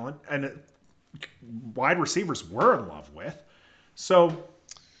NFL talent and wide receivers we're in love with. So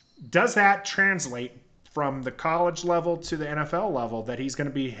does that translate from the college level to the NFL level that he's going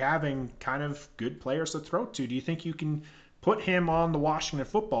to be having kind of good players to throw to? Do you think you can put him on the Washington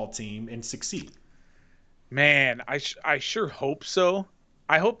football team and succeed? Man, I sure hope so.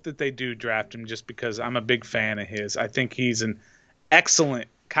 I hope that they do draft him just because I'm a big fan of his. I think he's an excellent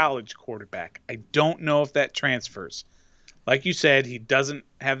college quarterback. I don't know if that transfers. Like you said, he doesn't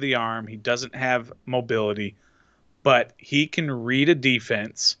have the arm. He doesn't have mobility, but he can read a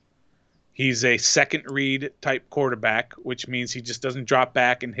defense. He's a second read type quarterback, which means he just doesn't drop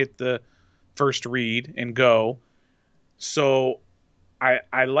back and hit the first read and go. So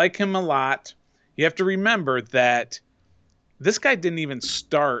I like him a lot. You have to remember that this guy didn't even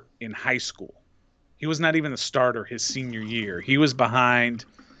start in high school. He was not even the starter his senior year. He was behind,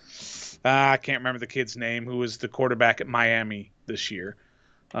 I can't remember the kid's name, who was the quarterback at Miami this year.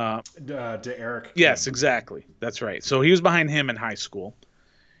 Eric. Yes, exactly. That's right. So he was behind him in high school.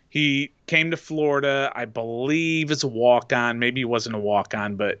 He came to Florida, I believe, as a walk-on. Maybe he wasn't a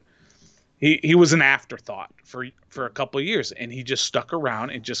walk-on, but he was an afterthought for a couple of years, and he just stuck around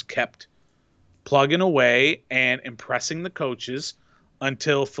and just kept plugging away and impressing the coaches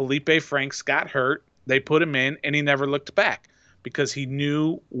until Felipe Franks got hurt. They put him in, and he never looked back because he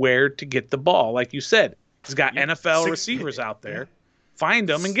knew where to get the ball. Like you said, he's got NFL receivers out there. Find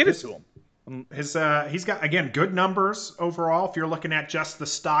them and get it to him. He's got, again, good numbers overall. If you're looking at just the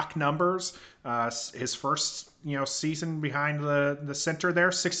stock numbers, his first season behind the center there,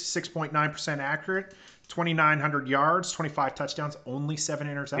 66.9% accurate, 2,900 yards, 25 touchdowns, only 7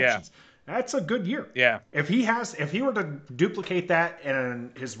 interceptions. Yeah. That's a good year. Yeah. If he were to duplicate that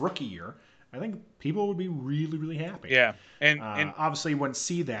in his rookie year, I think people would be really, really happy. Yeah. And obviously wouldn't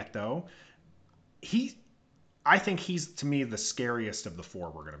see that though. I think he's, to me, the scariest of the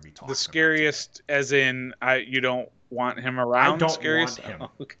 4 we're going to be talking about. The scariest, as in, you don't want him around? I don't scariest? want him.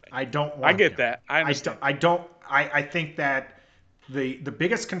 Oh, okay. I don't want I get him. that. I understand. I think that the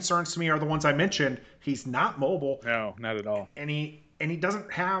biggest concerns to me are the ones I mentioned. He's not mobile. No, not at all. And he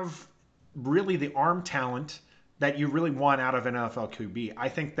doesn't have really the arm talent that you really want out of an NFL QB. I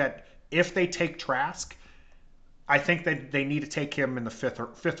think that if they take Trask, I think that they need to take him in the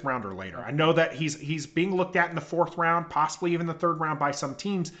fifth round or later. I know that he's being looked at in the 4th round, possibly even the 3rd round by some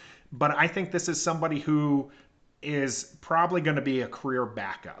teams, but I think this is somebody who is probably going to be a career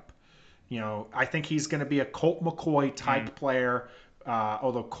backup. I think he's going to be a Colt McCoy type player,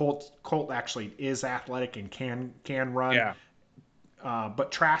 although Colt actually is athletic and can run. Yeah.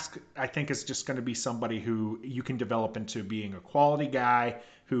 But Trask, I think, is just going to be somebody who you can develop into being a quality guy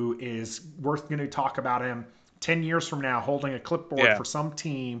who is worth going to talk about him 10 years from now, holding a clipboard for some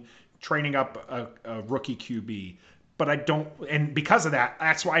team, training up a rookie QB. But I don't, and because of that,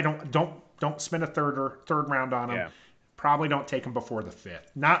 that's why I don't spend a third round on him. Yeah. Probably don't take him before the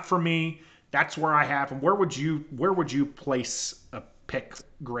 5th. Not for me. That's where I have him. Where would you place a pick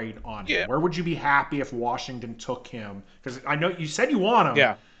grade on him? Where would you be happy if Washington took him? Because I know you said you want him.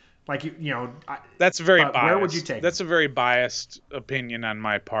 Yeah. Like that's very biased. Where would you take him? That's a very biased opinion on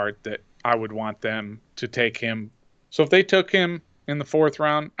my part that I would want them to take him. So if they took him in the 4th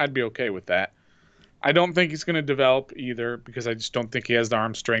round, I'd be okay with that. I don't think he's going to develop either because I just don't think he has the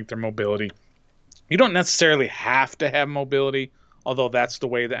arm strength or mobility. You don't necessarily have to have mobility, although that's the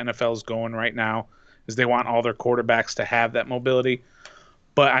way the NFL is going right now, is they want all their quarterbacks to have that mobility.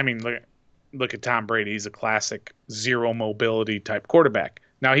 But, I mean, look at Tom Brady. He's a classic zero mobility type quarterback.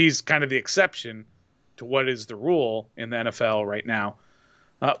 Now, he's kind of the exception to what is the rule in the NFL right now.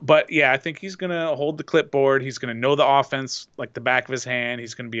 But, yeah, I think he's going to hold the clipboard. He's going to know the offense like the back of his hand.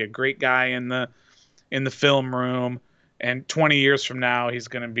 He's going to be a great guy in the film room. And 20 years from now, he's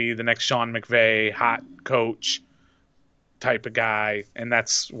going to be the next Sean McVay, hot coach type of guy. And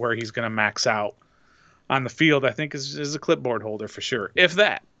that's where he's going to max out. On the field, I think, is a clipboard holder for sure. If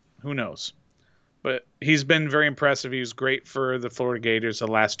that, who knows? But he's been very impressive. He was great for the Florida Gators the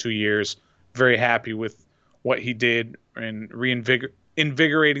last 2 years. Very happy with what he did in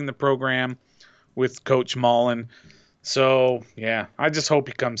invigorating the program with Coach Mullen. So, yeah, I just hope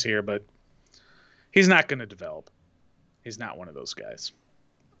he comes here, but he's not going to develop. He's not one of those guys.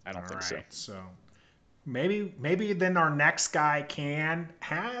 I don't think so. So maybe then our next guy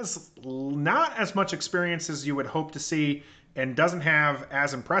has not as much experience as you would hope to see and doesn't have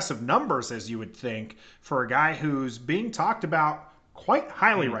as impressive numbers as you would think for a guy who's being talked about quite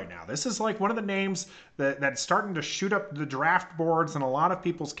highly right now. This is like one of the names that's starting to shoot up the draft boards in a lot of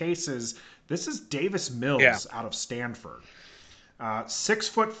people's cases. This is Davis Mills out of Stanford.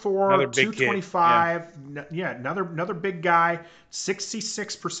 6'4", 225. Another big guy.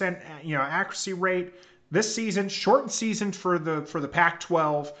 66% accuracy rate. This season, shortened season for the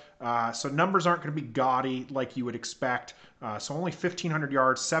Pac-12, so numbers aren't going to be gaudy like you would expect. So only 1,500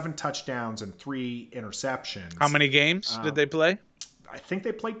 yards, 7 touchdowns, and 3 interceptions. How many games did they play? I think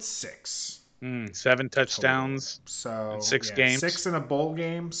they played 6. 7 touchdowns. So 6 games. 6 in a bowl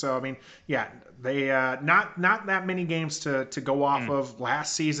game. So I mean, they not that many games to go off of.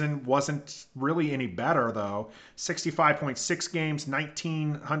 Last season wasn't really any better though. 65.6 games,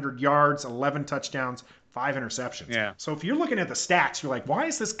 1,900 yards, 11 touchdowns, 5 interceptions. Yeah. So if you're looking at the stats, you're like, why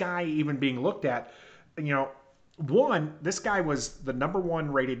is this guy even being looked at? One, this guy was the number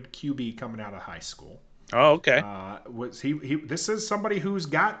 1 rated QB coming out of high school. Oh, okay. This is somebody who's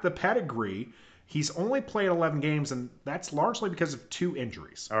got the pedigree. He's only played 11 games, and that's largely because of 2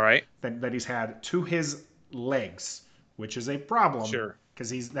 injuries. All right. That he's had to his legs, which is a problem. Sure.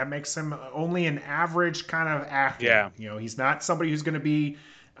 Because that makes him only an average kind of athlete. Yeah. He's not somebody who's going to be,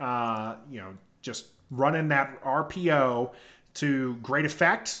 just running that RPO to great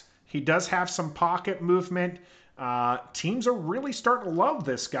effect. He does have some pocket movement. Teams are really starting to love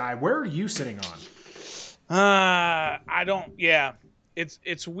this guy. Where are you sitting on? I don't. Yeah,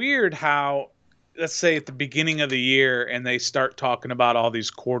 it's weird how, let's say at the beginning of the year, and they start talking about all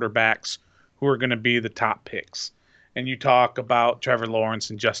these quarterbacks who are going to be the top picks, and you talk about Trevor Lawrence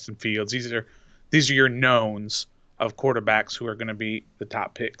and Justin Fields. These are your knowns of quarterbacks who are going to be the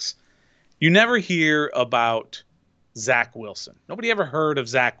top picks. You never hear about Zach Wilson. Nobody ever heard of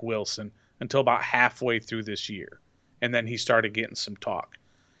Zach Wilson until about halfway through this year, and then he started getting some talk.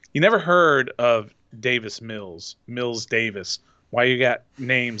 You never heard of Davis Mills Davis. Why you got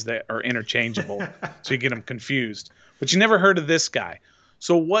names that are interchangeable so you get them confused. But you never heard of this guy.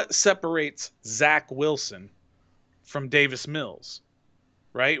 So what separates Zach Wilson from Davis Mills?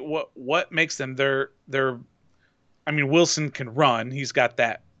 Right? What makes them I mean, Wilson can run. He's got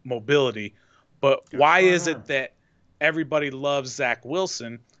that mobility. But why is it that everybody loves Zach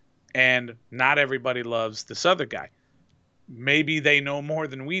Wilson and not everybody loves this other guy? Maybe they know more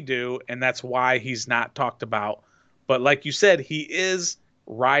than we do, and that's why he's not talked about. But like you said, he is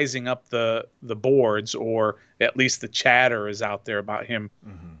rising up the boards, or at least the chatter is out there about him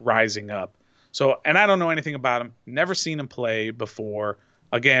rising up. So, and I don't know anything about him. Never seen him play before.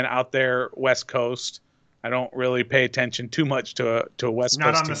 Again, out there, West Coast, I don't really pay attention too much to West Coast.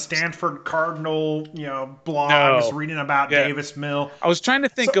 Not on the Stanford Cardinal, blogs reading about Davis Mill. I was trying to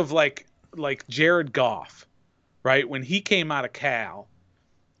think of like Jared Goff. Right, when he came out of Cal,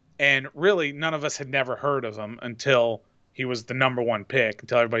 and really none of us had never heard of him until he was the number 1 pick,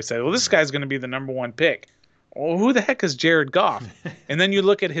 until everybody said, well, this guy's going to be the number 1 pick. Well, who the heck is Jared Goff? And then you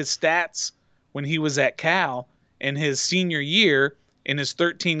look at his stats when he was at Cal in his senior year in his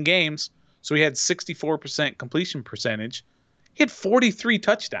 13 games. So he had 64% completion percentage. He had 43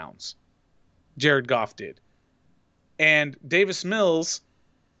 touchdowns. Jared Goff did. And Davis Mills,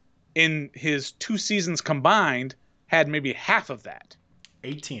 in his 2 seasons combined, had maybe half of that.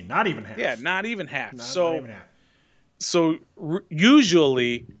 18, not even half. Yeah, not even half. Not even half. So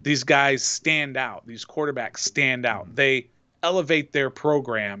usually these guys stand out. These quarterbacks stand out. They elevate their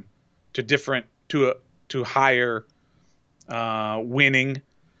program to higher winning.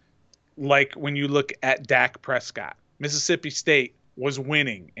 Like when you look at Dak Prescott, Mississippi State was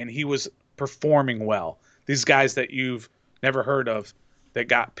winning and he was performing well. These guys that you've never heard of that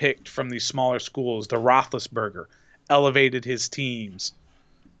got picked from these smaller schools, the Roethlisberger, elevated his teams.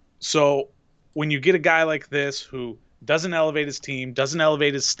 So when you get a guy like this who doesn't elevate his team, doesn't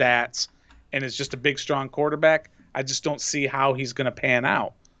elevate his stats, and is just a big, strong quarterback, I just don't see how he's going to pan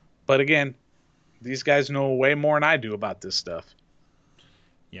out. But again, these guys know way more than I do about this stuff.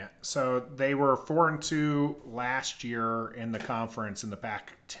 Yeah, so they were 4-2 last year in the conference in the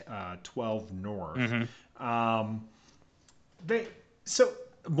Pac-12 North. So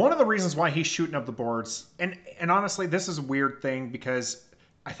one of the reasons why he's shooting up the boards, and honestly, this is a weird thing because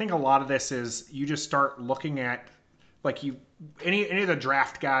I think a lot of this is you just start looking at, like any of the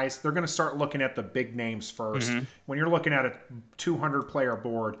draft guys, they're going to start looking at the big names first. When you're looking at a 200 player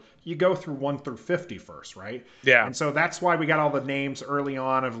board, you go through 1 through 50 first, right? Yeah. And so that's why we got all the names early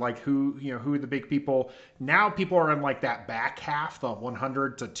on of like who are the big people. Now people are in like that back half, the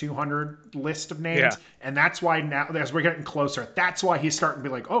 100 to 200 list of names. Yeah. And that's why now, as we're getting closer, that's why he's starting to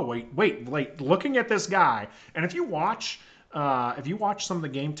be like, oh, wait, looking at this guy. And if you watch some of the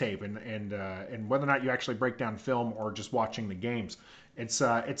game tape and whether or not you actually break down film or just watching the games, it's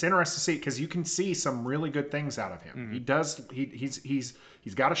interesting to see because you can see some really good things out of him.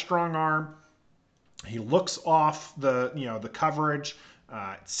 He's got a strong arm. He looks off the coverage.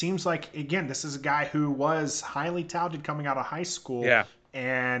 It seems like again this is a guy who was highly touted coming out of high school. Yeah.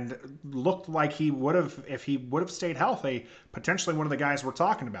 And looked like he would have, if he would have stayed healthy, potentially one of the guys we're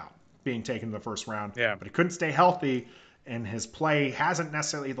talking about being taken in the first round. Yeah. But he couldn't stay healthy. And his play hasn't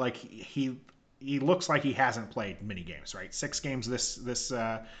necessarily like he looks like he hasn't played many games, right? 6 games this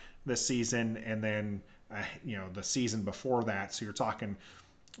season, and then the season before that. So you're talking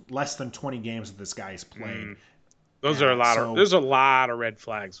less than 20 games that this guy's played. Those are a lot there's a lot of red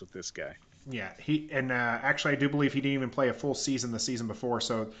flags with this guy. Yeah, actually I do believe he didn't even play a full season the season before.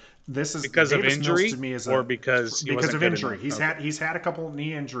 So this is because Davis of injury Mills to me or because of injury. Enough. He's had a couple of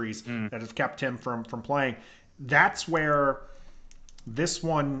knee injuries that have kept him from playing. That's where this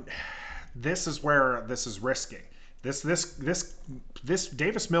is where this is risky. This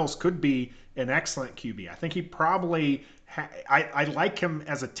Davis Mills could be an excellent QB. I think he probably I like him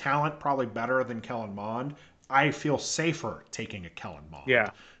as a talent probably better than Kellen Mond. I feel safer taking a Kellen Mond. Yeah.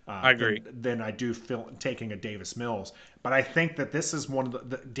 I agree. Than I do feel taking a Davis Mills. But I think that this is one of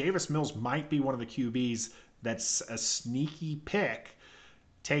the Davis Mills might be one of the QBs that's a sneaky pick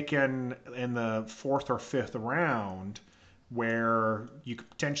taken in the 4th or 5th round where you could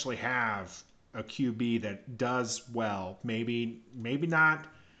potentially have a QB that does well. Maybe not,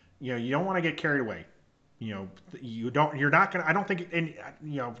 you don't want to get carried away. You'd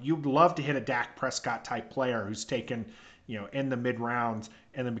love to hit a Dak Prescott type player who's taken, in the mid rounds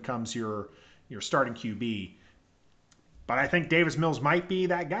and then becomes your starting QB. But I think Davis Mills might be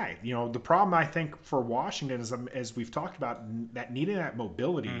that guy. The problem I think for Washington is, as we've talked about, that needing that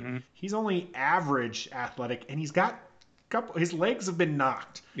mobility. He's only average athletic, and he's got his legs have been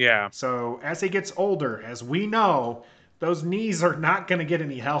knocked. Yeah. So as he gets older, as we know, those knees are not going to get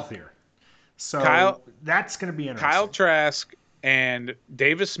any healthier. So that's going to be interesting. Kyle Trask and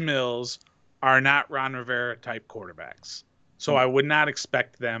Davis Mills are not Ron Rivera type quarterbacks. So I would not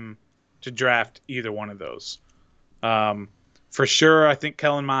expect them to draft either one of those. For sure, I think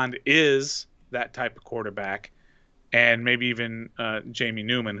Kellen Mond is that type of quarterback, and maybe even Jamie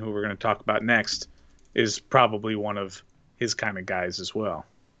Newman, who we're going to talk about next, is probably one of his kind of guys as well.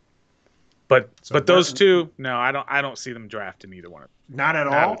 But those two, no, I don't see them drafting either one of them. Not at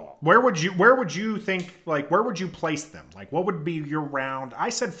all. Where would you think, like, where would you place them? Like, what would be your round? I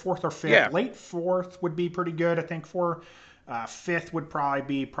said 4th or 5th. Yeah. Late 4th would be pretty good. I think 5th would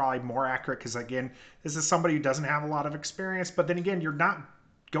probably be more accurate because, again, this is somebody who doesn't have a lot of experience. But then again, you're not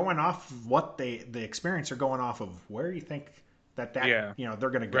going off of what the experience. You're going off of where you think that they're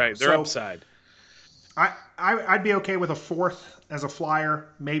going to go. Right, their upside. I'd be okay with a 4th as a flyer.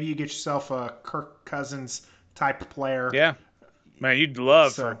 Maybe you get yourself a Kirk Cousins type of player. Yeah, man, you'd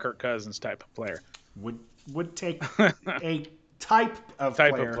love for a Kirk Cousins type of player. Would take a type of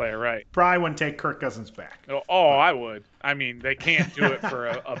player, right? Probably wouldn't take Kirk Cousins back. I would. I mean, they can't do it for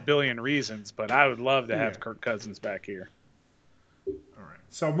a billion reasons, but I would love to have Kirk Cousins back here. All right.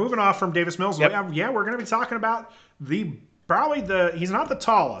 So moving off from Davis Mills, we're going to be talking about he's not the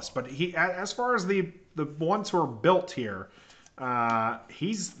tallest, but he, as far as the ones who are built here,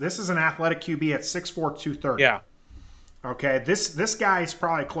 this is an athletic QB at 6'4", 230. Yeah. Okay, this guy is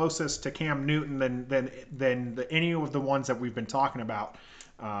probably closest to Cam Newton than any of the ones that we've been talking about.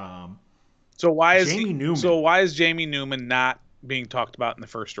 So why is Jamie Newman not being talked about in the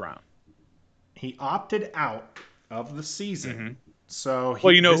first round? He opted out of the season. Mm-hmm. So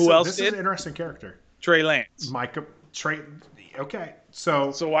who else this did? is an interesting character. Trey Lance. Okay,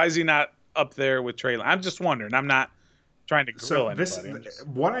 so why is he not up there with Trey Lance? I'm just wondering. I'm not trying to grill anybody.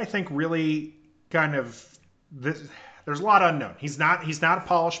 What I think really kind of there's a lot unknown. He's not a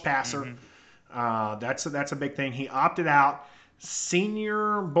polished passer. Mm-hmm. That's a big thing. He opted out.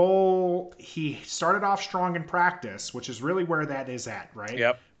 Senior Bowl, he started off strong in practice, which is really where that is at, right?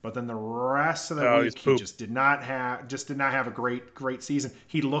 Yep. But then the rest of the week, he just did not have a great season.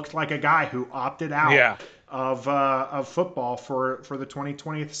 He looked like a guy who opted out of football for the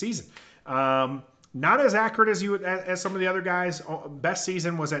 2020 season. Not as accurate as some of the other guys. Best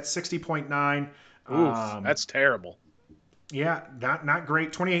season was at 60.9. Oof, that's terrible. Yeah, not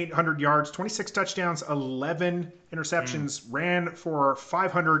great. 2,800 yards, 26 touchdowns, 11 interceptions, ran for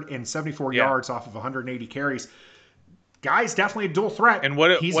 574 yards off of 180 carries. Guy's definitely a dual threat. And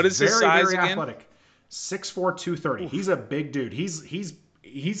He's what is his very, size very again? athletic. 6'4", 230. Oof. He's a big dude. He's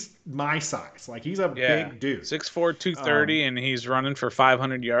my size. Like, he's a big dude. 6'4", 230, and he's running for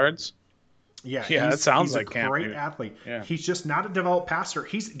 500 yards. Yeah, that sounds like a great athlete. Yeah. He's just not a developed passer.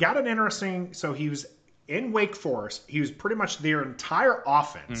 He's got an interesting. So he was in Wake Forest. He was pretty much their entire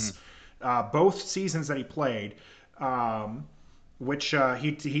offense, both seasons that he played. Which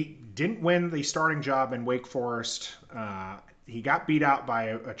he didn't win the starting job in Wake Forest. He got beat out by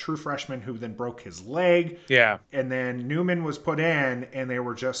a true freshman who then broke his leg. Yeah. And then Newman was put in, and they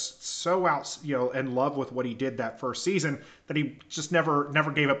were just so in love with what he did that first season that he just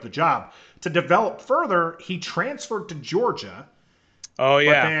never gave up the job. To develop further, he transferred to Georgia. Oh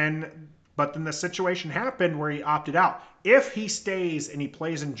yeah. But then the situation happened where he opted out. If he stays and he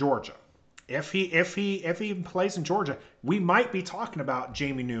plays in Georgia, if he plays in Georgia, we might be talking about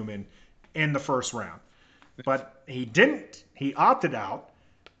Jamie Newman in the first round. But he didn't. He opted out.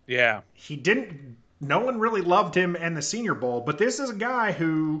 Yeah. He didn't. No one really loved him in the Senior Bowl. But this is a guy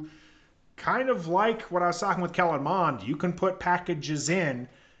who, kind of like what I was talking with Kellen Mond, you can put packages in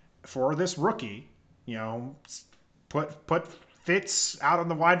for this rookie. Put Fitz out on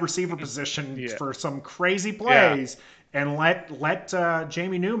the wide receiver position for some crazy plays, and let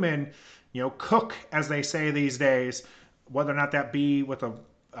Jamie Newman, cook, as they say these days, whether or not that be with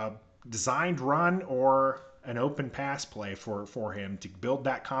a designed run or an open pass play for him to build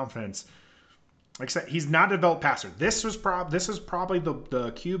that confidence. Like I said, he's not a developed passer. This is probably the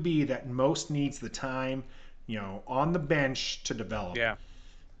QB that most needs the time, on the bench to develop. Yeah.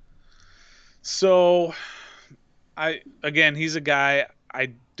 So, he's a guy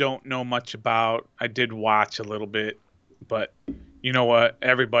I don't know much about. I did watch a little bit, but you know what?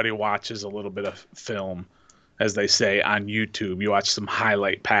 Everybody watches a little bit of film, as they say, on YouTube. You watch some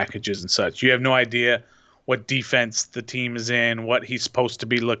highlight packages and such. You have no idea what defense the team is in, what he's supposed to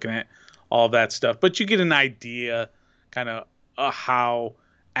be looking at, all that stuff. But you get an idea kind of how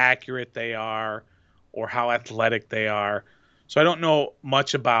accurate they are or how athletic they are. So I don't know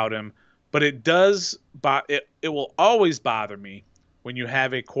much about him, but it will always bother me when you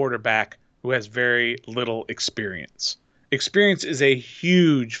have a quarterback who has very little experience. Experience is a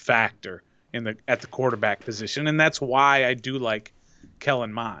huge factor at the quarterback position, and that's why I do like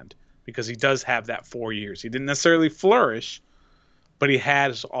Kellen Mond, because he does have that 4 years. He didn't necessarily flourish, but he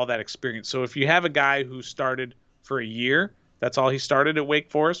has all that experience. So if you have a guy who started for a year, that's all he started at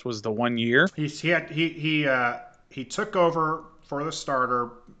Wake Forest was the 1 year. He took over for the starter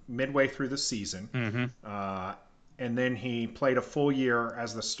midway through the season, and then he played a full year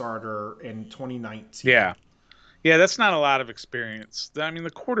as the starter in 2019. Yeah, that's not a lot of experience. I mean, the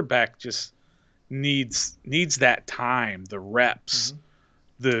quarterback just needs that time, the reps,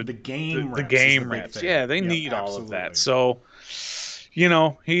 the game reps. Yeah, they need all of that. So,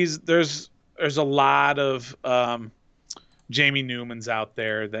 there's a lot of Jamie Newmans out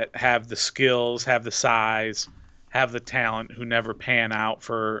there that have the skills, have the size, have the talent, who never pan out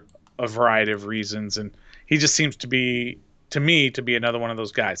for a variety of reasons, and he just seems to be another one of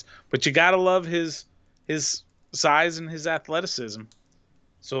those guys. But you gotta love his size and his athleticism.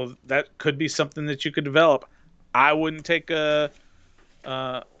 So that could be something that you could develop. I wouldn't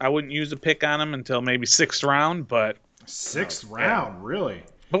use a pick on him until maybe 6th round, but sixth round, really?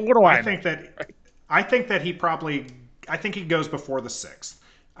 But what do I think that he goes before the 6th.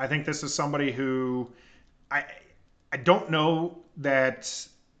 I think this is somebody who I don't know that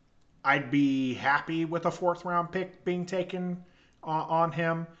I'd be happy with a 4th round pick being taken on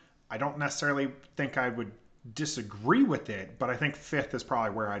him. I don't necessarily think I would disagree with it, but I think 5th is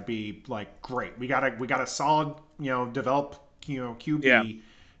probably where I'd be like, great. We got a solid, develop, QB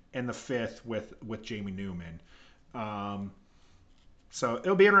in the 5th with Jamie Newman. So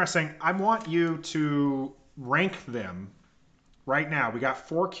it'll be interesting. I want you to rank them right now. We got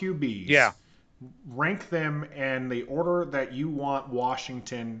 4 QBs. Yeah. Rank them in the order that you want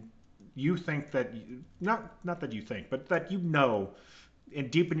Washington. You think that not that you think, but that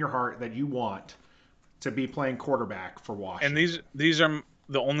and deep in your heart that you want to be playing quarterback for Washington. And these are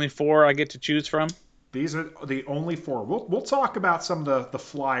the only 4 I get to choose from? These are the only 4. We'll talk about some of the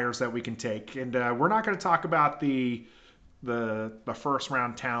flyers that we can take, and we're not going to talk about the first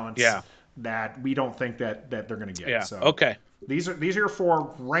round talents that we don't think that they're going to get. Yeah. So okay. These are your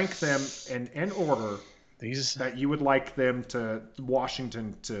 4. Rank them in order that you would like them to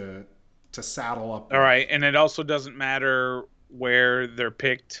Washington to saddle up. All right, and it also doesn't matter where they're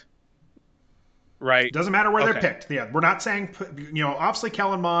picked. Right. Doesn't matter where they're picked. Yeah, we're not saying, obviously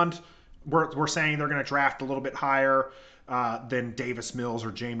Kellen Mond, we're saying they're going to draft a little bit higher than Davis Mills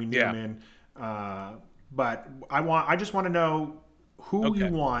or Jamie Newman. But I just want to know who you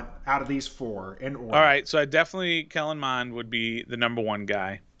want out of these four in order. All right, so I definitely Kellen Mond would be the number one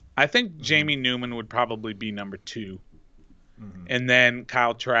guy. I think Jamie Newman would probably be number two, and then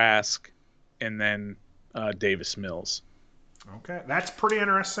Kyle Trask, and then Davis Mills. Okay, that's pretty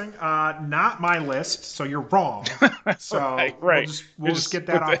interesting. Not my list, so you're wrong. So right. we'll just get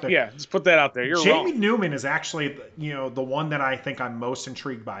that out there. Yeah, just put that out there. You're Jamie wrong. Newman is actually, the one that I think I'm most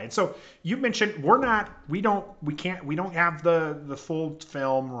intrigued by. And so you mentioned we don't have the full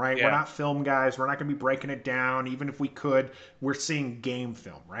film, right? Yeah. We're not film guys. We're not going to be breaking it down. Even if we could, we're seeing game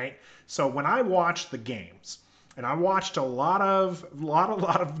film, right? So when I watched the games, and I watched a lot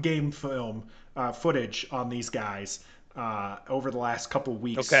of game film footage on these guys. Over the last couple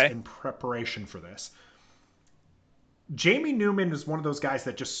weeks in preparation for this. Jamie Newman is one of those guys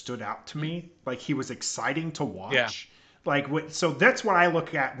that just stood out to me. Like, he was exciting to watch. Yeah. So that's what I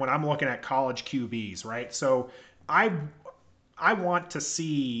look at when I'm looking at college QBs, right? So I want to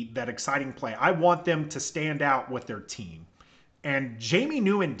see that exciting play. I want them to stand out with their team. And Jamie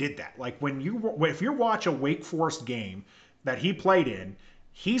Newman did that. Like, if you watch a Wake Forest game that he played in,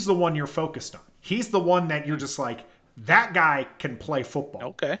 he's the one you're focused on. He's the one that you're just like, that guy can play football.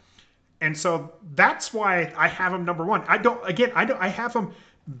 Okay. And so that's why I have him number one. I have him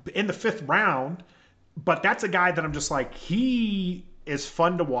in the 5th round, but that's a guy that I'm just like, he is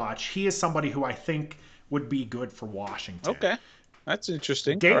fun to watch. He is somebody who I think would be good for Washington. Okay. That's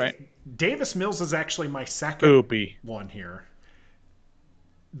interesting. All right. Davis Mills is actually my second one here.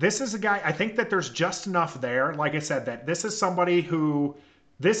 This is a guy, I think that there's just enough there. Like I said, that this is somebody who,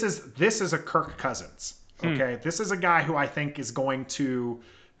 this is a Kirk Cousins. Okay, this is a guy who I think is going to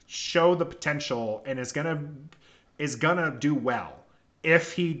show the potential and is gonna do well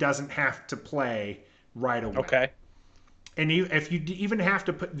if he doesn't have to play right away. Okay. And if you even have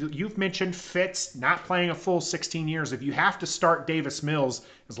to you've mentioned Fitz not playing a full 16 years. If you have to start Davis Mills,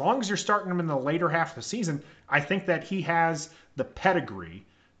 as long as you're starting him in the later half of the season, I think that he has the pedigree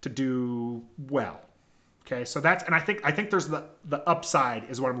to do well. Okay, so I think there's the upside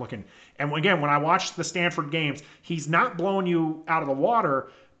is what I'm looking. And again, when I watch the Stanford games, he's not blowing you out of the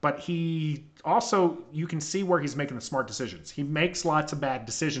water, but he also, you can see where he's making the smart decisions. He makes lots of bad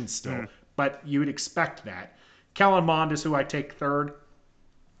decisions still, but you would expect that. Kellen Mond is who I take third.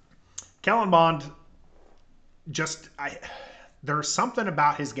 Kellen Mond, there's something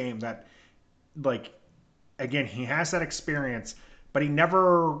about his game that, like, again, he has that experience, but he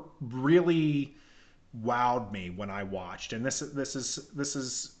never really wowed me when I watched. And this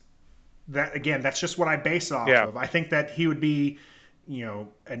is that, again, that's just what I base it off of. I think that he would be,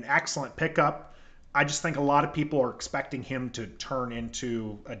 an excellent pickup. I just think a lot of people are expecting him to turn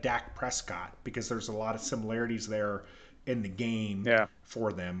into a Dak Prescott because there's a lot of similarities there in the game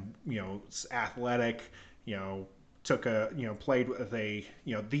for them. It's athletic, played with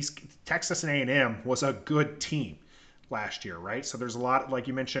these Texas and A&M was a good team last year, right? So there's a lot, like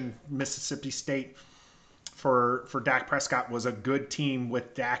you mentioned, Mississippi State for Dak Prescott was a good team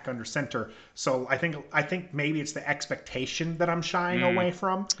with Dak under center. So I think maybe it's the expectation that I'm shying away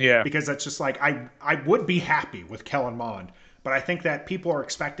from. Yeah. Because it's just like I would be happy with Kellen Mond, but I think that people are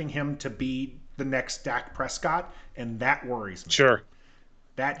expecting him to be the next Dak Prescott, and that worries me. Sure.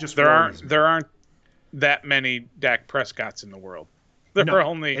 That just worries me. There aren't that many Dak Prescotts in the world. There are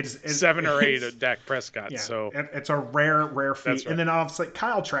only 7 or 8 of Dak Prescott. Yeah, so it's a rare feat. Right. And then obviously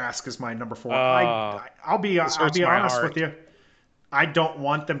Kyle Trask is my number 4. I'll be honest with you. I don't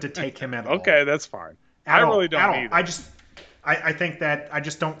want them to take him at all. Okay, that's fine. I really don't either. I think that I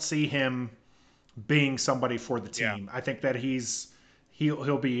just don't see him being somebody for the team. Yeah. I think that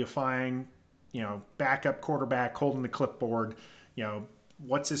he'll be a fine, backup quarterback holding the clipboard.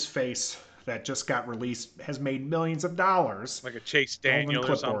 What's his face that just got released has made millions of dollars. Like a Chase Daniel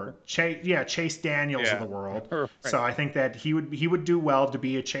or something. Chase Daniels of the world. Right. So I think that he would do well to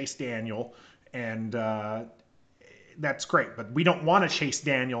be a Chase Daniel, and that's great. But we don't want a Chase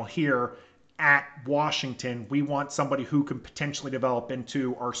Daniel here at Washington. We want somebody who can potentially develop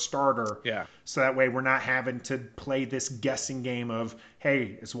into our starter. Yeah. So that way we're not having to play this guessing game of,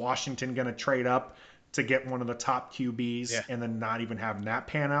 hey, is Washington going to trade up to get one of the top QBs and then not even having that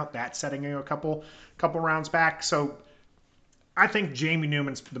pan out, that setting a couple rounds back. So I think Jamie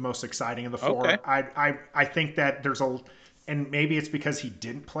Newman's the most exciting of the 4. Okay. I think that there's and maybe it's because he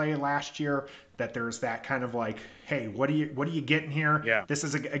didn't play last year, that there's that kind of like, hey, what are you getting here? Yeah. This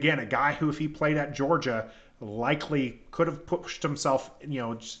is again a guy who, if he played at Georgia, likely could have pushed himself,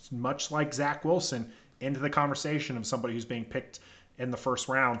 just much like Zach Wilson, into the conversation of somebody who's being picked in the first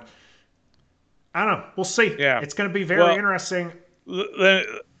round. I don't know. We'll see. Yeah. It's going to be very interesting.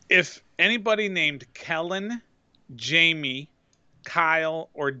 If anybody named Kellen, Jamie, Kyle,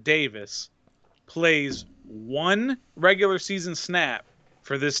 or Davis plays one regular season snap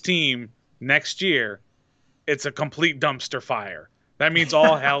for this team next year, it's a complete dumpster fire. That means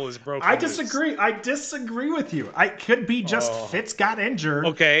all hell is broken I disagree. I disagree with you. I could be just Fitz got injured.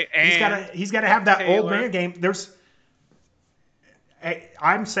 Okay, and he's got to have that Taylor. Old man game.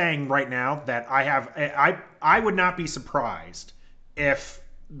 I'm saying right now that I would not be surprised if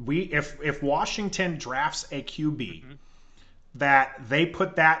Washington drafts a QB that they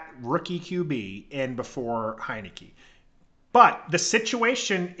put that rookie QB in before Heineke. But the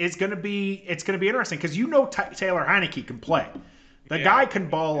situation is going to be interesting because Taylor Heineke can play. The guy can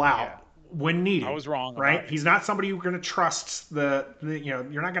ball out when needed. I was wrong, right? He's not somebody you're going to trust. You're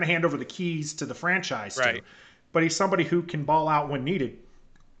not going to hand over the keys to the franchise to. But he's somebody who can ball out when needed.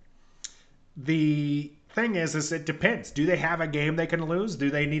 The thing is it depends. Do they have a game they can lose? Do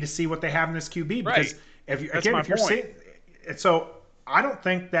they need to see what they have in this QB? Because if you're seeing, so I don't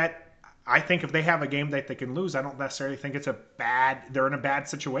think that. I think if they have a game that they can lose, I don't necessarily think they're in a bad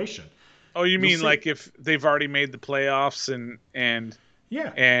situation. Oh, you mean like if they've already made the playoffs and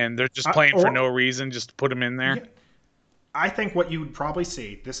they're just playing for no reason, just to put them in there? Yeah. I think what you would probably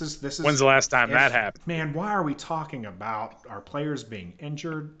see, this is. When's the last time that happened? Man, why are we talking about our players being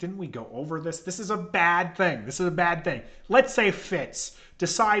injured? Didn't we go over this? This is a bad thing. Let's say Fitz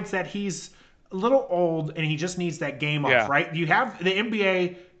decides that he's a little old and he just needs that game off, right? You have the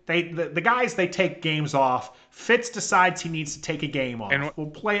NBA. The guys, they take games off. Fitz decides he needs to take a game off. And we'll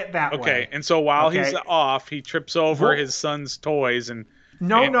play it that way. Okay, and so while he's off, he trips over his son's toys and tears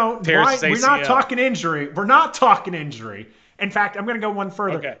his ACL. We're not talking injury. We're not talking injury. In fact, I'm going to go one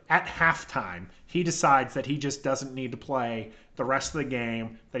further. Okay. At halftime, he decides that he just doesn't need to play the rest of the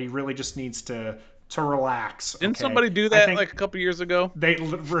game, that he really just needs to relax. Didn't somebody do that like a couple years ago? They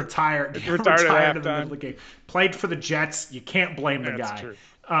retired at the middle of the game. Played for the Jets. You can't blame the guy. True.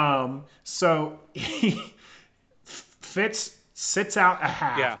 So Fitz sits out a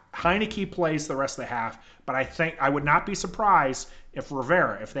half. Yeah. Heineke plays the rest of the half. But I would not be surprised if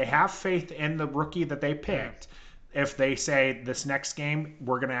they have faith in the rookie that they picked, if they say this next game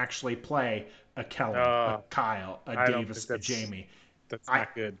we're going to actually play a Kellen, a Kyle, a Davis, a Jamie. That's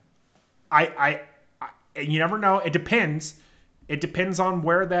not good. You never know. It depends. It depends on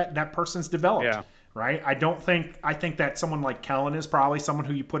where that person's developed. Yeah. Right? I think that someone like Kellen is probably someone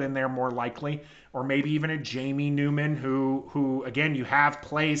who you put in there more likely, or maybe even a Jamie Newman who again you have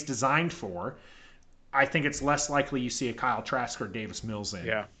plays designed for. I think it's less likely you see a Kyle Trask or Davis Mills in.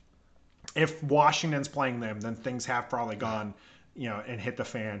 Yeah. If Washington's playing them, then things have probably gone, and hit the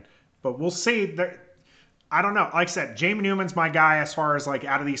fan. But we'll see. I don't know. Like I said, Jamie Newman's my guy as far as like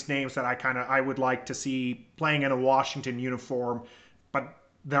out of these names that I would like to see playing in a Washington uniform. But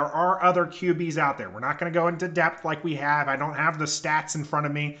there are other QBs out there. We're not going to go into depth like we have. I don't have the stats in front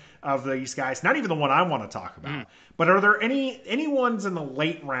of me of these guys. Not even the one I want to talk about. But are there any ones in the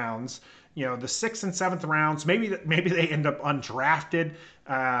late rounds? The 6th and 7th rounds. Maybe they end up undrafted.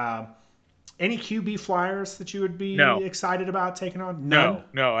 Any QB Flyers that you would be excited about taking on? No,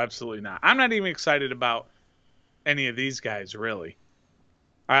 absolutely not. I'm not even excited about any of these guys, really.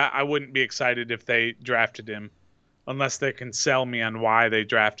 I wouldn't be excited if they drafted him unless they can sell me on why they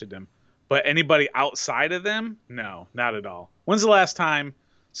drafted him. But anybody outside of them, no, not at all. When's the last time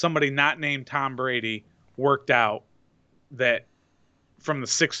somebody not named Tom Brady worked out that from the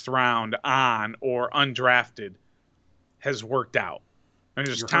 6th round on or undrafted has worked out? And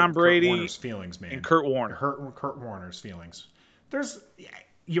there's Tom Brady Kurt Warner's feelings, man. And Kurt Warner. Kurt Warner's feelings. There's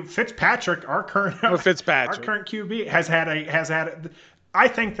Fitzpatrick, our current QB has had I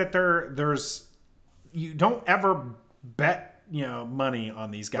think that there's you don't ever bet money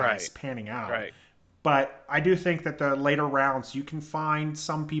on these guys panning out. Right. But I do think that the later rounds you can find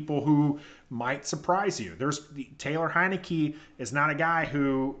some people who might surprise you. Taylor Heineke is not a guy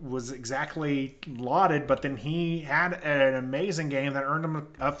who was exactly lauded, but then he had an amazing game that earned him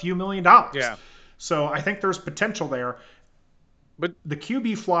a few $1 million. Yeah. So I think there's potential there. But the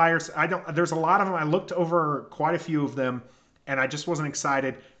QB Flyers, there's a lot of them. I looked over quite a few of them, and I just wasn't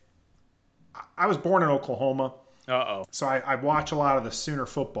excited. I was born in Oklahoma. So I watch a lot of the Sooner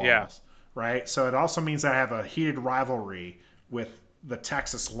footballs. Yeah. Right? So it also means that I have a heated rivalry with the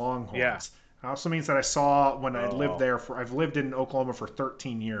Texas Longhorns. Yeah. It also means that I saw when I lived there I've lived in Oklahoma for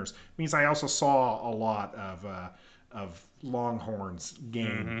 13 years. It means I also saw a lot of Longhorns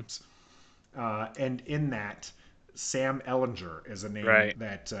games. and in that, Sam Ellinger is a name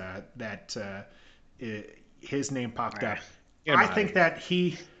that his name popped up. I think that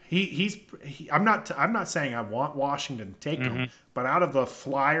he's I'm not saying I want Washington to take him, but out of the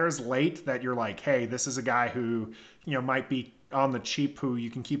Flyers late, that you're like, hey, this is a guy who might be on the cheap, who you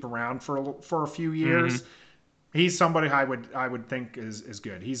can keep around for a few years. He's somebody I would think is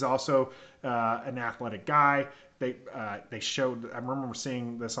good. He's also an athletic guy. They showed, I remember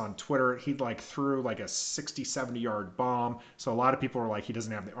seeing this on Twitter, he threw a 60-70 yard bomb. So a lot of people were like, he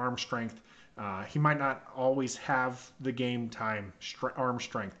doesn't have the arm strength. He might not always have the game time arm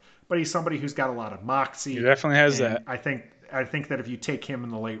strength, but he's somebody who's got a lot of moxie. He definitely has that. I think that if you take him in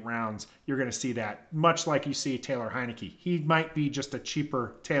the late rounds, you're going to see that, much like you see Taylor Heineke. He might be just a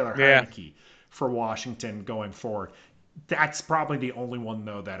cheaper Taylor Heineke for Washington going forward. That's probably the only one,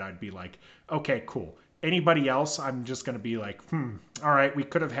 though, that I'd be like, okay, cool. Anybody else, I'm just going to be like, all right, we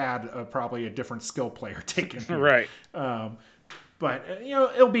could have had probably a different skill player taken here. Right. But,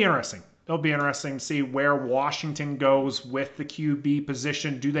 it'll be interesting. It'll be interesting to see where Washington goes with the QB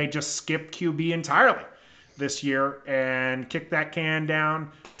position. Do they just skip QB entirely this year and kick that can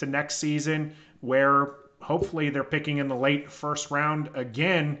down to next season, where hopefully they're picking in the late first round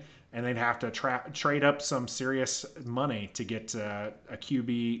again, and they'd have to trade up some serious money to get a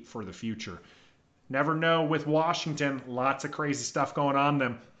QB for the future? Never know with Washington. Lots of crazy stuff going on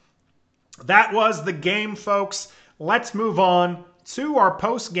them. That was the game, folks. Let's move on to our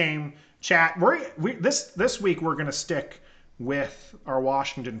post-game chat. This week we're going to stick with our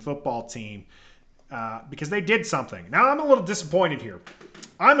Washington football team because they did something. Now, I'm a little disappointed here.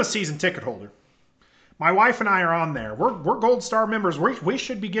 I'm a season ticket holder. My wife and I are on there. We're Gold Star members. We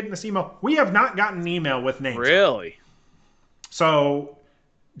should be getting this email. We have not gotten an email with names. Really? So,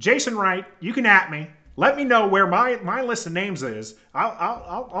 Jason Wright, you can at me. Let me know where my list of names is.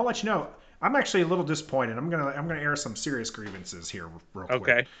 I'll let you know. I'm actually a little disappointed. I'm gonna air some serious grievances here real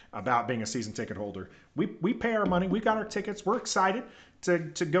quick about being a season ticket holder. We pay our money. We got our tickets. We're excited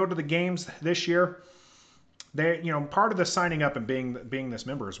to go to the games this year. Part of the signing up and being this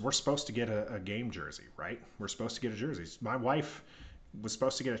member is we're supposed to get a game jersey, right? We're supposed to get a jersey. My wife was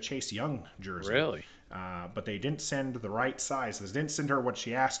supposed to get a Chase Young jersey. Really? But they didn't send the right size. They didn't send her what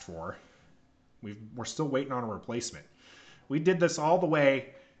she asked for. We're still waiting on a replacement. We did this all the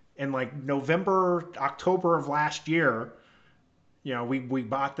way in November, October of last year. We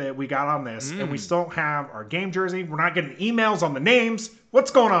got on this, and we still don't have our game jersey. We're not getting emails on the names.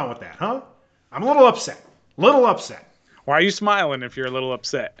 What's going on with that, huh? I'm a little upset. Why are you smiling if you're a little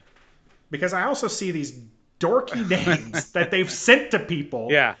upset? Because I also see these dorky names that they've sent to people.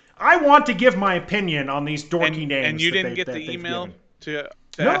 Yeah. I want to give my opinion on these dorky names. And you didn't get the email to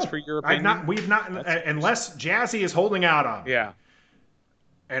ask for your opinion? We've not, unless Jazzy is holding out on me. Yeah.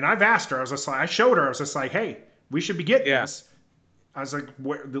 And I've asked her. I showed her. I was just like, hey, we should be getting this. I was like,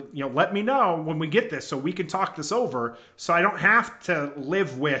 let me know when we get this so we can talk this over, so I don't have to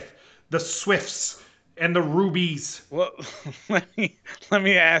live with the Swifts and the Rubies. Well, let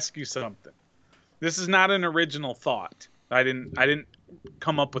me ask you something. This is not an original thought. I didn't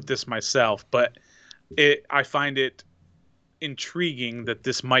come up with this myself, but I find it intriguing that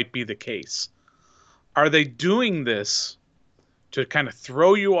this might be the case. Are they doing this to kind of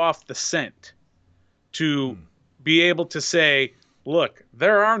throw you off the scent, to be able to say, look,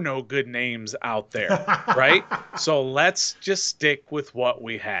 there are no good names out there, right? So let's just stick with what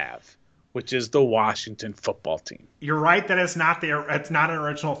we have, which is the Washington football team. You're right that it's not an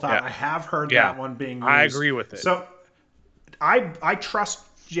original thought. Yeah. I have heard that one being used. I agree with it. So I trust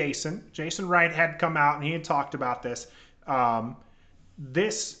Jason. Jason Wright had come out and he had talked about this.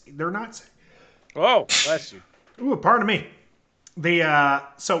 They're not. Oh, bless you. Ooh, pardon me.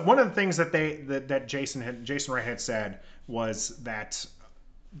 So one of the things that Jason Wright had said was that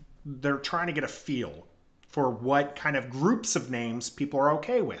they're trying to get a feel for what kind of groups of names people are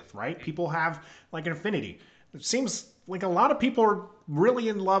okay with, right? People have an affinity. It seems like a lot of people are really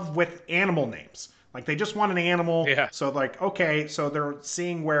in love with animal names. They just want an animal. Yeah. So okay, so they're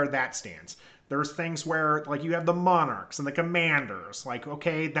seeing where that stands. There's things where you have the Monarchs and the Commanders.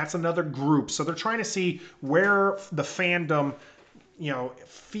 Okay, that's another group. So they're trying to see where the fandom,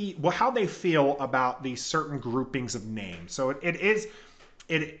 how they feel about these certain groupings of names. So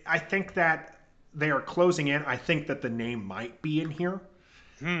I think that they are closing in. I think that the name might be in here.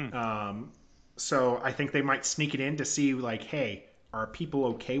 So I think they might sneak it in to see hey, are people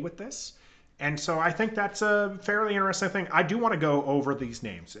okay with this? And so I think that's a fairly interesting thing. I do want to go over these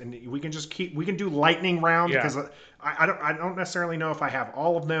names, and we can do lightning round because I don't necessarily know if I have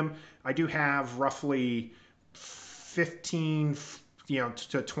all of them. I do have roughly 15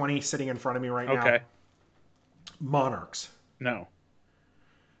 to 20 sitting in front of me right now. Okay. Monarchs. No.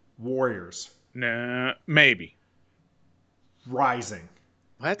 Warriors. No. Maybe. Rising.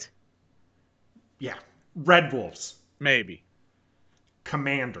 What? Yeah. Red Wolves. Maybe.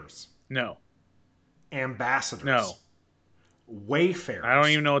 Commanders. No. Ambassadors. No. Wayfarers. I don't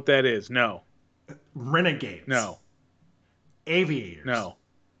even know what that is. No. Renegades. No. Aviators. No.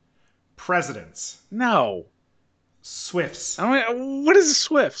 Presidents. No. Swifts. What is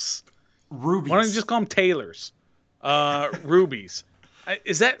Swifts? Rubies. Why don't you just call them Taylors? Rubies.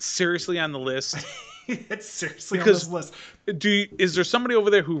 Is that seriously on the list? It's seriously on this list. Is there somebody over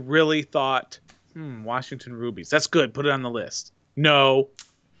there who really thought, Washington Rubies? That's good. Put it on the list. No.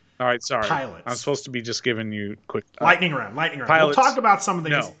 All right, sorry. Pilots. I'm supposed to be just giving you quick. Lightning round. Pilots. We'll talk about some of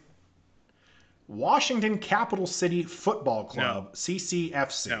these. No. Washington Capital City Football Club, No.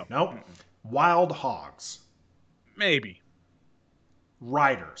 CCFC. No. Nope. Wild Hogs. Maybe.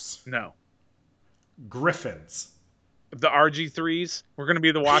 Riders. No. Griffins. The RG3s? We're going to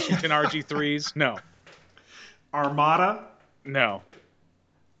be the Washington RG3s? No. Armada. No.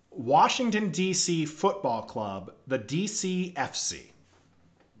 Washington, D.C. Football Club, the DCFC.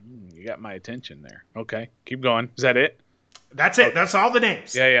 You got my attention there. Okay. Keep going. Is that it? That's it. That's all the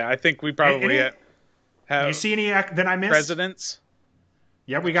names. Yeah. I think we probably have. You see any that I missed? Presidents?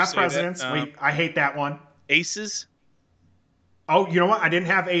 Yeah, we got presidents. I hate that one. Aces? Oh, you know what? I didn't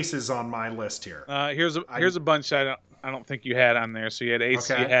have aces on my list here. Here's a bunch I don't think you had on there. So you had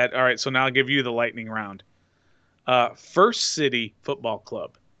aces. Okay. You had all right. So now I'll give you the lightning round. First City Football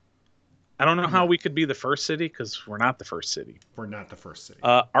Club. I don't know how we could be the first city because we're not the first city. We're not the first city.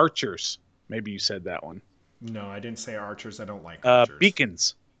 Archers. Maybe you said that one. No, I didn't say Archers. I don't like Archers.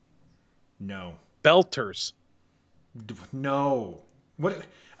 Beacons. No. Belters. No. What?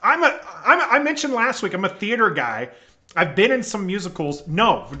 I mentioned last week. I'm a theater guy. I've been in some musicals.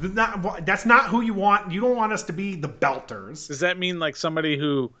 No, that's not who you want. You don't want us to be the Belters. Does that mean like somebody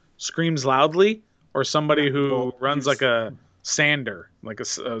who screams loudly, or somebody who runs like a sander, like a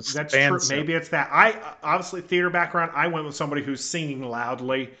that's true. Maybe it's that. I obviously theater background. I went with somebody who's singing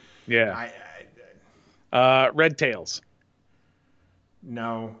loudly. Yeah. Red Tails.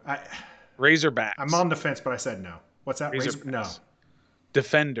 No. Razorbacks. I'm on the fence, but I said no. What's that? No.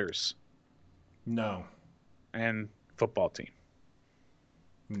 Defenders. No. And football team.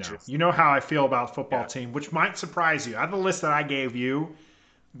 No. You know how I feel about football team, which might surprise you. Out of the list that I gave you,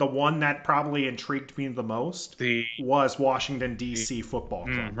 the one that probably intrigued me the most was Washington, D.C. Football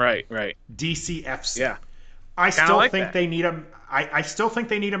Club. Right. DCFC. Yeah. I still think they need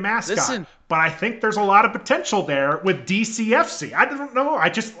a mascot. Listen. But I think there's a lot of potential there with DCFC. I don't know.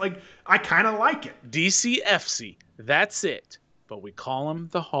 I kind of like it. DCFC. That's it. But we call them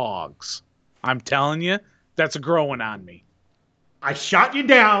the Hogs. I'm telling you, that's growing on me. I shot you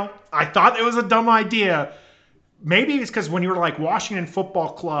down. I thought it was a dumb idea. Maybe it's because when you were like Washington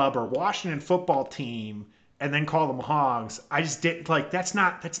Football Club or Washington Football Team and then call them Hogs, I just didn't that's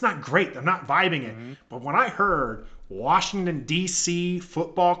not great. I'm not vibing it. Mm-hmm. But when I heard Washington D.C.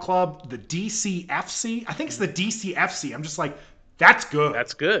 Football Club, the DCFC, I think it's the DCFC. I'm just like, that's good.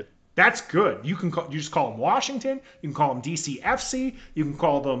 That's good. That's good. You just call them Washington. You can call them DCFC. You can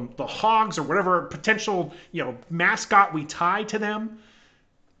call them the Hogs or whatever potential mascot we tie to them.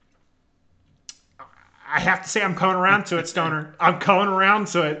 I have to say I'm coming around to it, Stoner. I'm coming around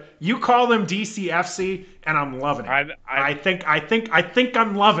to it. You call them DCFC, and I'm loving it. I think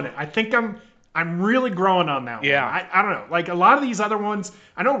I'm loving it. I think I'm really growing on that one. I don't know. Like a lot of these other ones,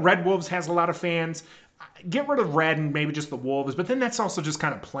 I know Red Wolves has a lot of fans. Get rid of red and maybe just the wolves, but then that's also just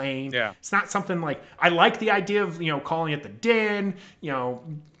kind of plain. Yeah. It's not something like I like the idea of calling it the Den.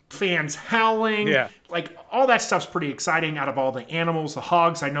 Fans howling. Yeah. Like all that stuff's pretty exciting. Out of all the animals, the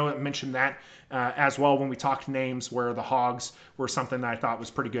Hogs, I know I mentioned that as well when we talked names, where the Hogs were something that I thought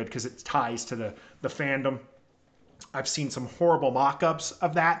was pretty good because it ties to the fandom. I've seen some horrible mock-ups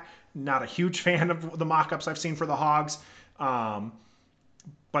of that. Not a huge fan of the mock-ups I've seen for the Hogs.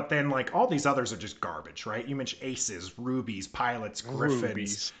 But then, like, all these others are just garbage, right? You mentioned aces, rubies, pilots, griffins.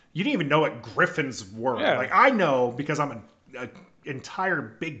 Rubies. You didn't even know what griffins were. Yeah. Like, I know because I'm an entire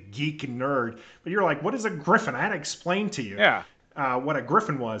big geek and nerd. But you're like, what is a griffin? I had to explain to you what a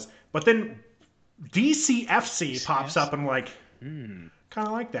griffin was. But then DCFC pops up, and I'm like, kind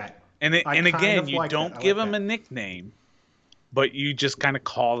of like that. And again, you don't give them a nickname, but you just kind of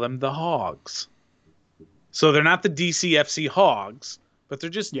call them the Hogs. So they're not the DCFC Hogs, but they're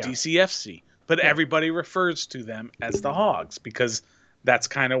just DCFC. But everybody refers to them as the Hogs because that's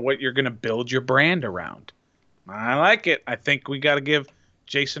kind of what you're going to build your brand around. I like it. I think we got to give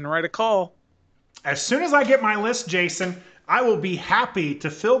Jason Wright a call. As soon as I get my list, Jason, I will be happy to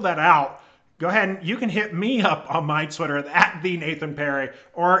fill that out. Go ahead and you can hit me up on my Twitter at the Nathan Perry,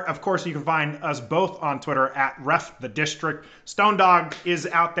 or of course you can find us both on Twitter at Ref the District. Stone Dog is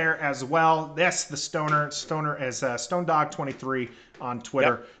out there as well. That's the Stoner is Stone Dog 23 on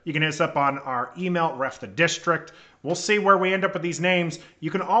Twitter. Yep. You can hit us up on our email, Ref the District. We'll see where we end up with these names.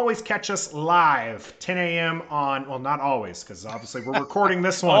 You can always catch us live 10 a.m. on, well, not always, because obviously we're recording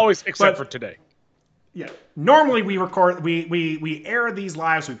this one. Always except for today. Yeah. Normally we record, we air these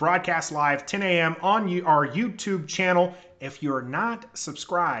lives, we broadcast live 10 a.m. on our YouTube channel. If you're not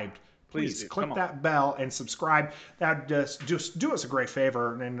subscribed, please click that bell and subscribe. That just do us a great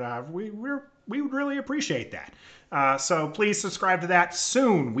favor, and we would really appreciate that. So please subscribe to that.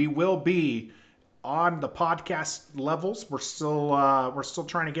 Soon we will be on the podcast levels. We're still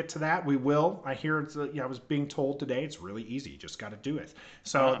trying to get to that. We will. I hear it's, I was being told today it's really easy. You just got to do it.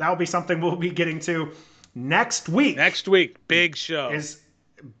 So that'll be something we'll be getting to next week. Next week, big show. Is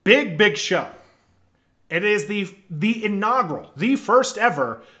big show. It is the inaugural, the first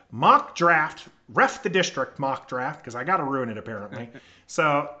ever mock draft, Ref the District mock draft, because I got to ruin it apparently.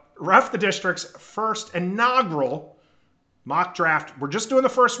 So Ref the District's first inaugural mock draft. We're just doing the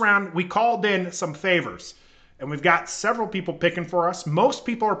first round. We called in some favors, and we've got several people picking for us. Most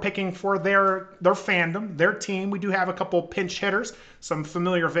people are picking for their fandom, their team. We do have a couple pinch hitters, some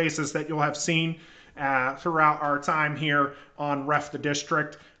familiar faces that you'll have seen throughout our time here on Ref the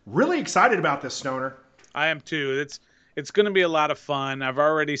District. Really excited about this, Stoner. I am too. It's going to be a lot of fun. I've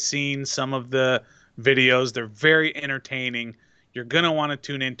already seen some of the videos. They're very entertaining. You're going to want to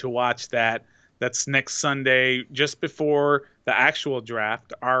tune in to watch that. That's next Sunday, just before the actual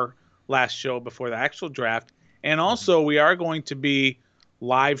draft, our last show before the actual draft. And also, we are going to be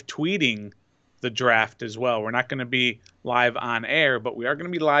live tweeting the draft as well. We're not going to be live on air, but we are going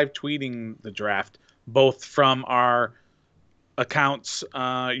to be live tweeting the draft, both from our accounts,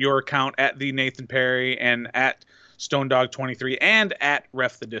 your account at the Nathan Perry and at Stone Dog 23 and at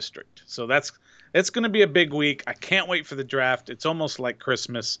Ref the District. So it's going to be a big week. I can't wait for the draft. It's almost like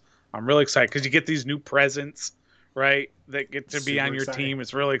Christmas. I'm really excited because you get these new presents, right, that get to be on your team.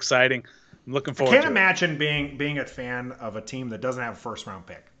 It's really exciting. I'm looking forward to it. I can't imagine being a fan of a team that doesn't have a first-round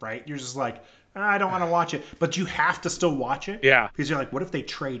pick, right? You're just like, I don't want to watch it. But you have to still watch it. Yeah. Because you're like, what if they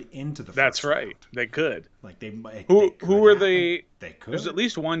trade into the That's first right. round? They could. Like Who are they? They could. There's at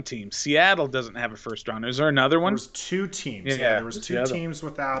least one team. Seattle doesn't have a first round. Is there another one? There's two teams. Yeah, there was two teams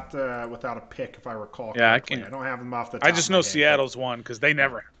without a pick, if I recall correctly. I don't have them off the top. I just know Seattle's one because they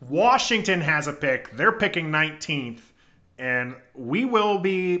never. Washington has a pick. They're picking 19th, and we will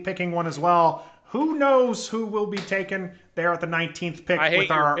be picking one as well. Who knows who will be taken there at the 19th pick with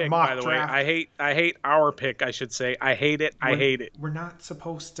our pick, mock draft? I hate our pick, I should say. I hate it. I hate it. We're not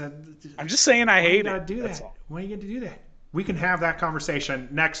supposed to. I'm just saying I hate it. Do that. Why are you going to do that? We can have that conversation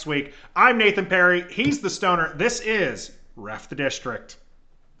next week. I'm Nathan Perry. He's the Stoner. This is Ref the District.